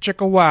check,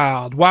 chicka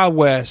wild, Wild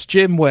West,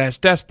 Jim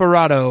West,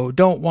 Desperado,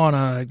 don't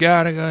wanna,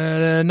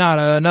 gotta,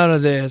 nada, none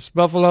of this,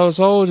 Buffalo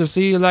Soldier,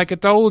 see you like I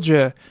told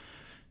you.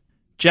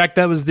 Jack,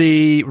 that was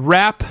the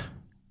rap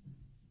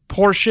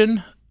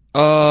portion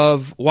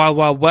of Wild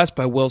Wild West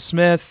by Will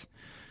Smith,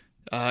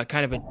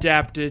 kind of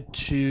adapted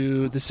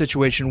to the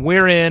situation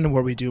we're in,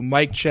 where we do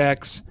mic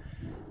checks.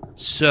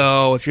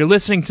 So if you're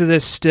listening to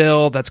this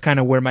still, that's kind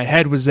of where my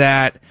head was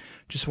at.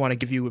 Just want to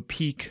give you a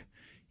peek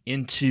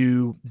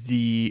into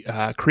the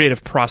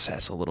creative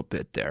process a little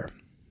bit there.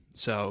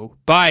 So,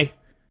 bye.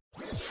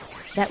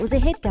 That was a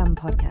HeadGum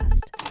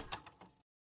podcast.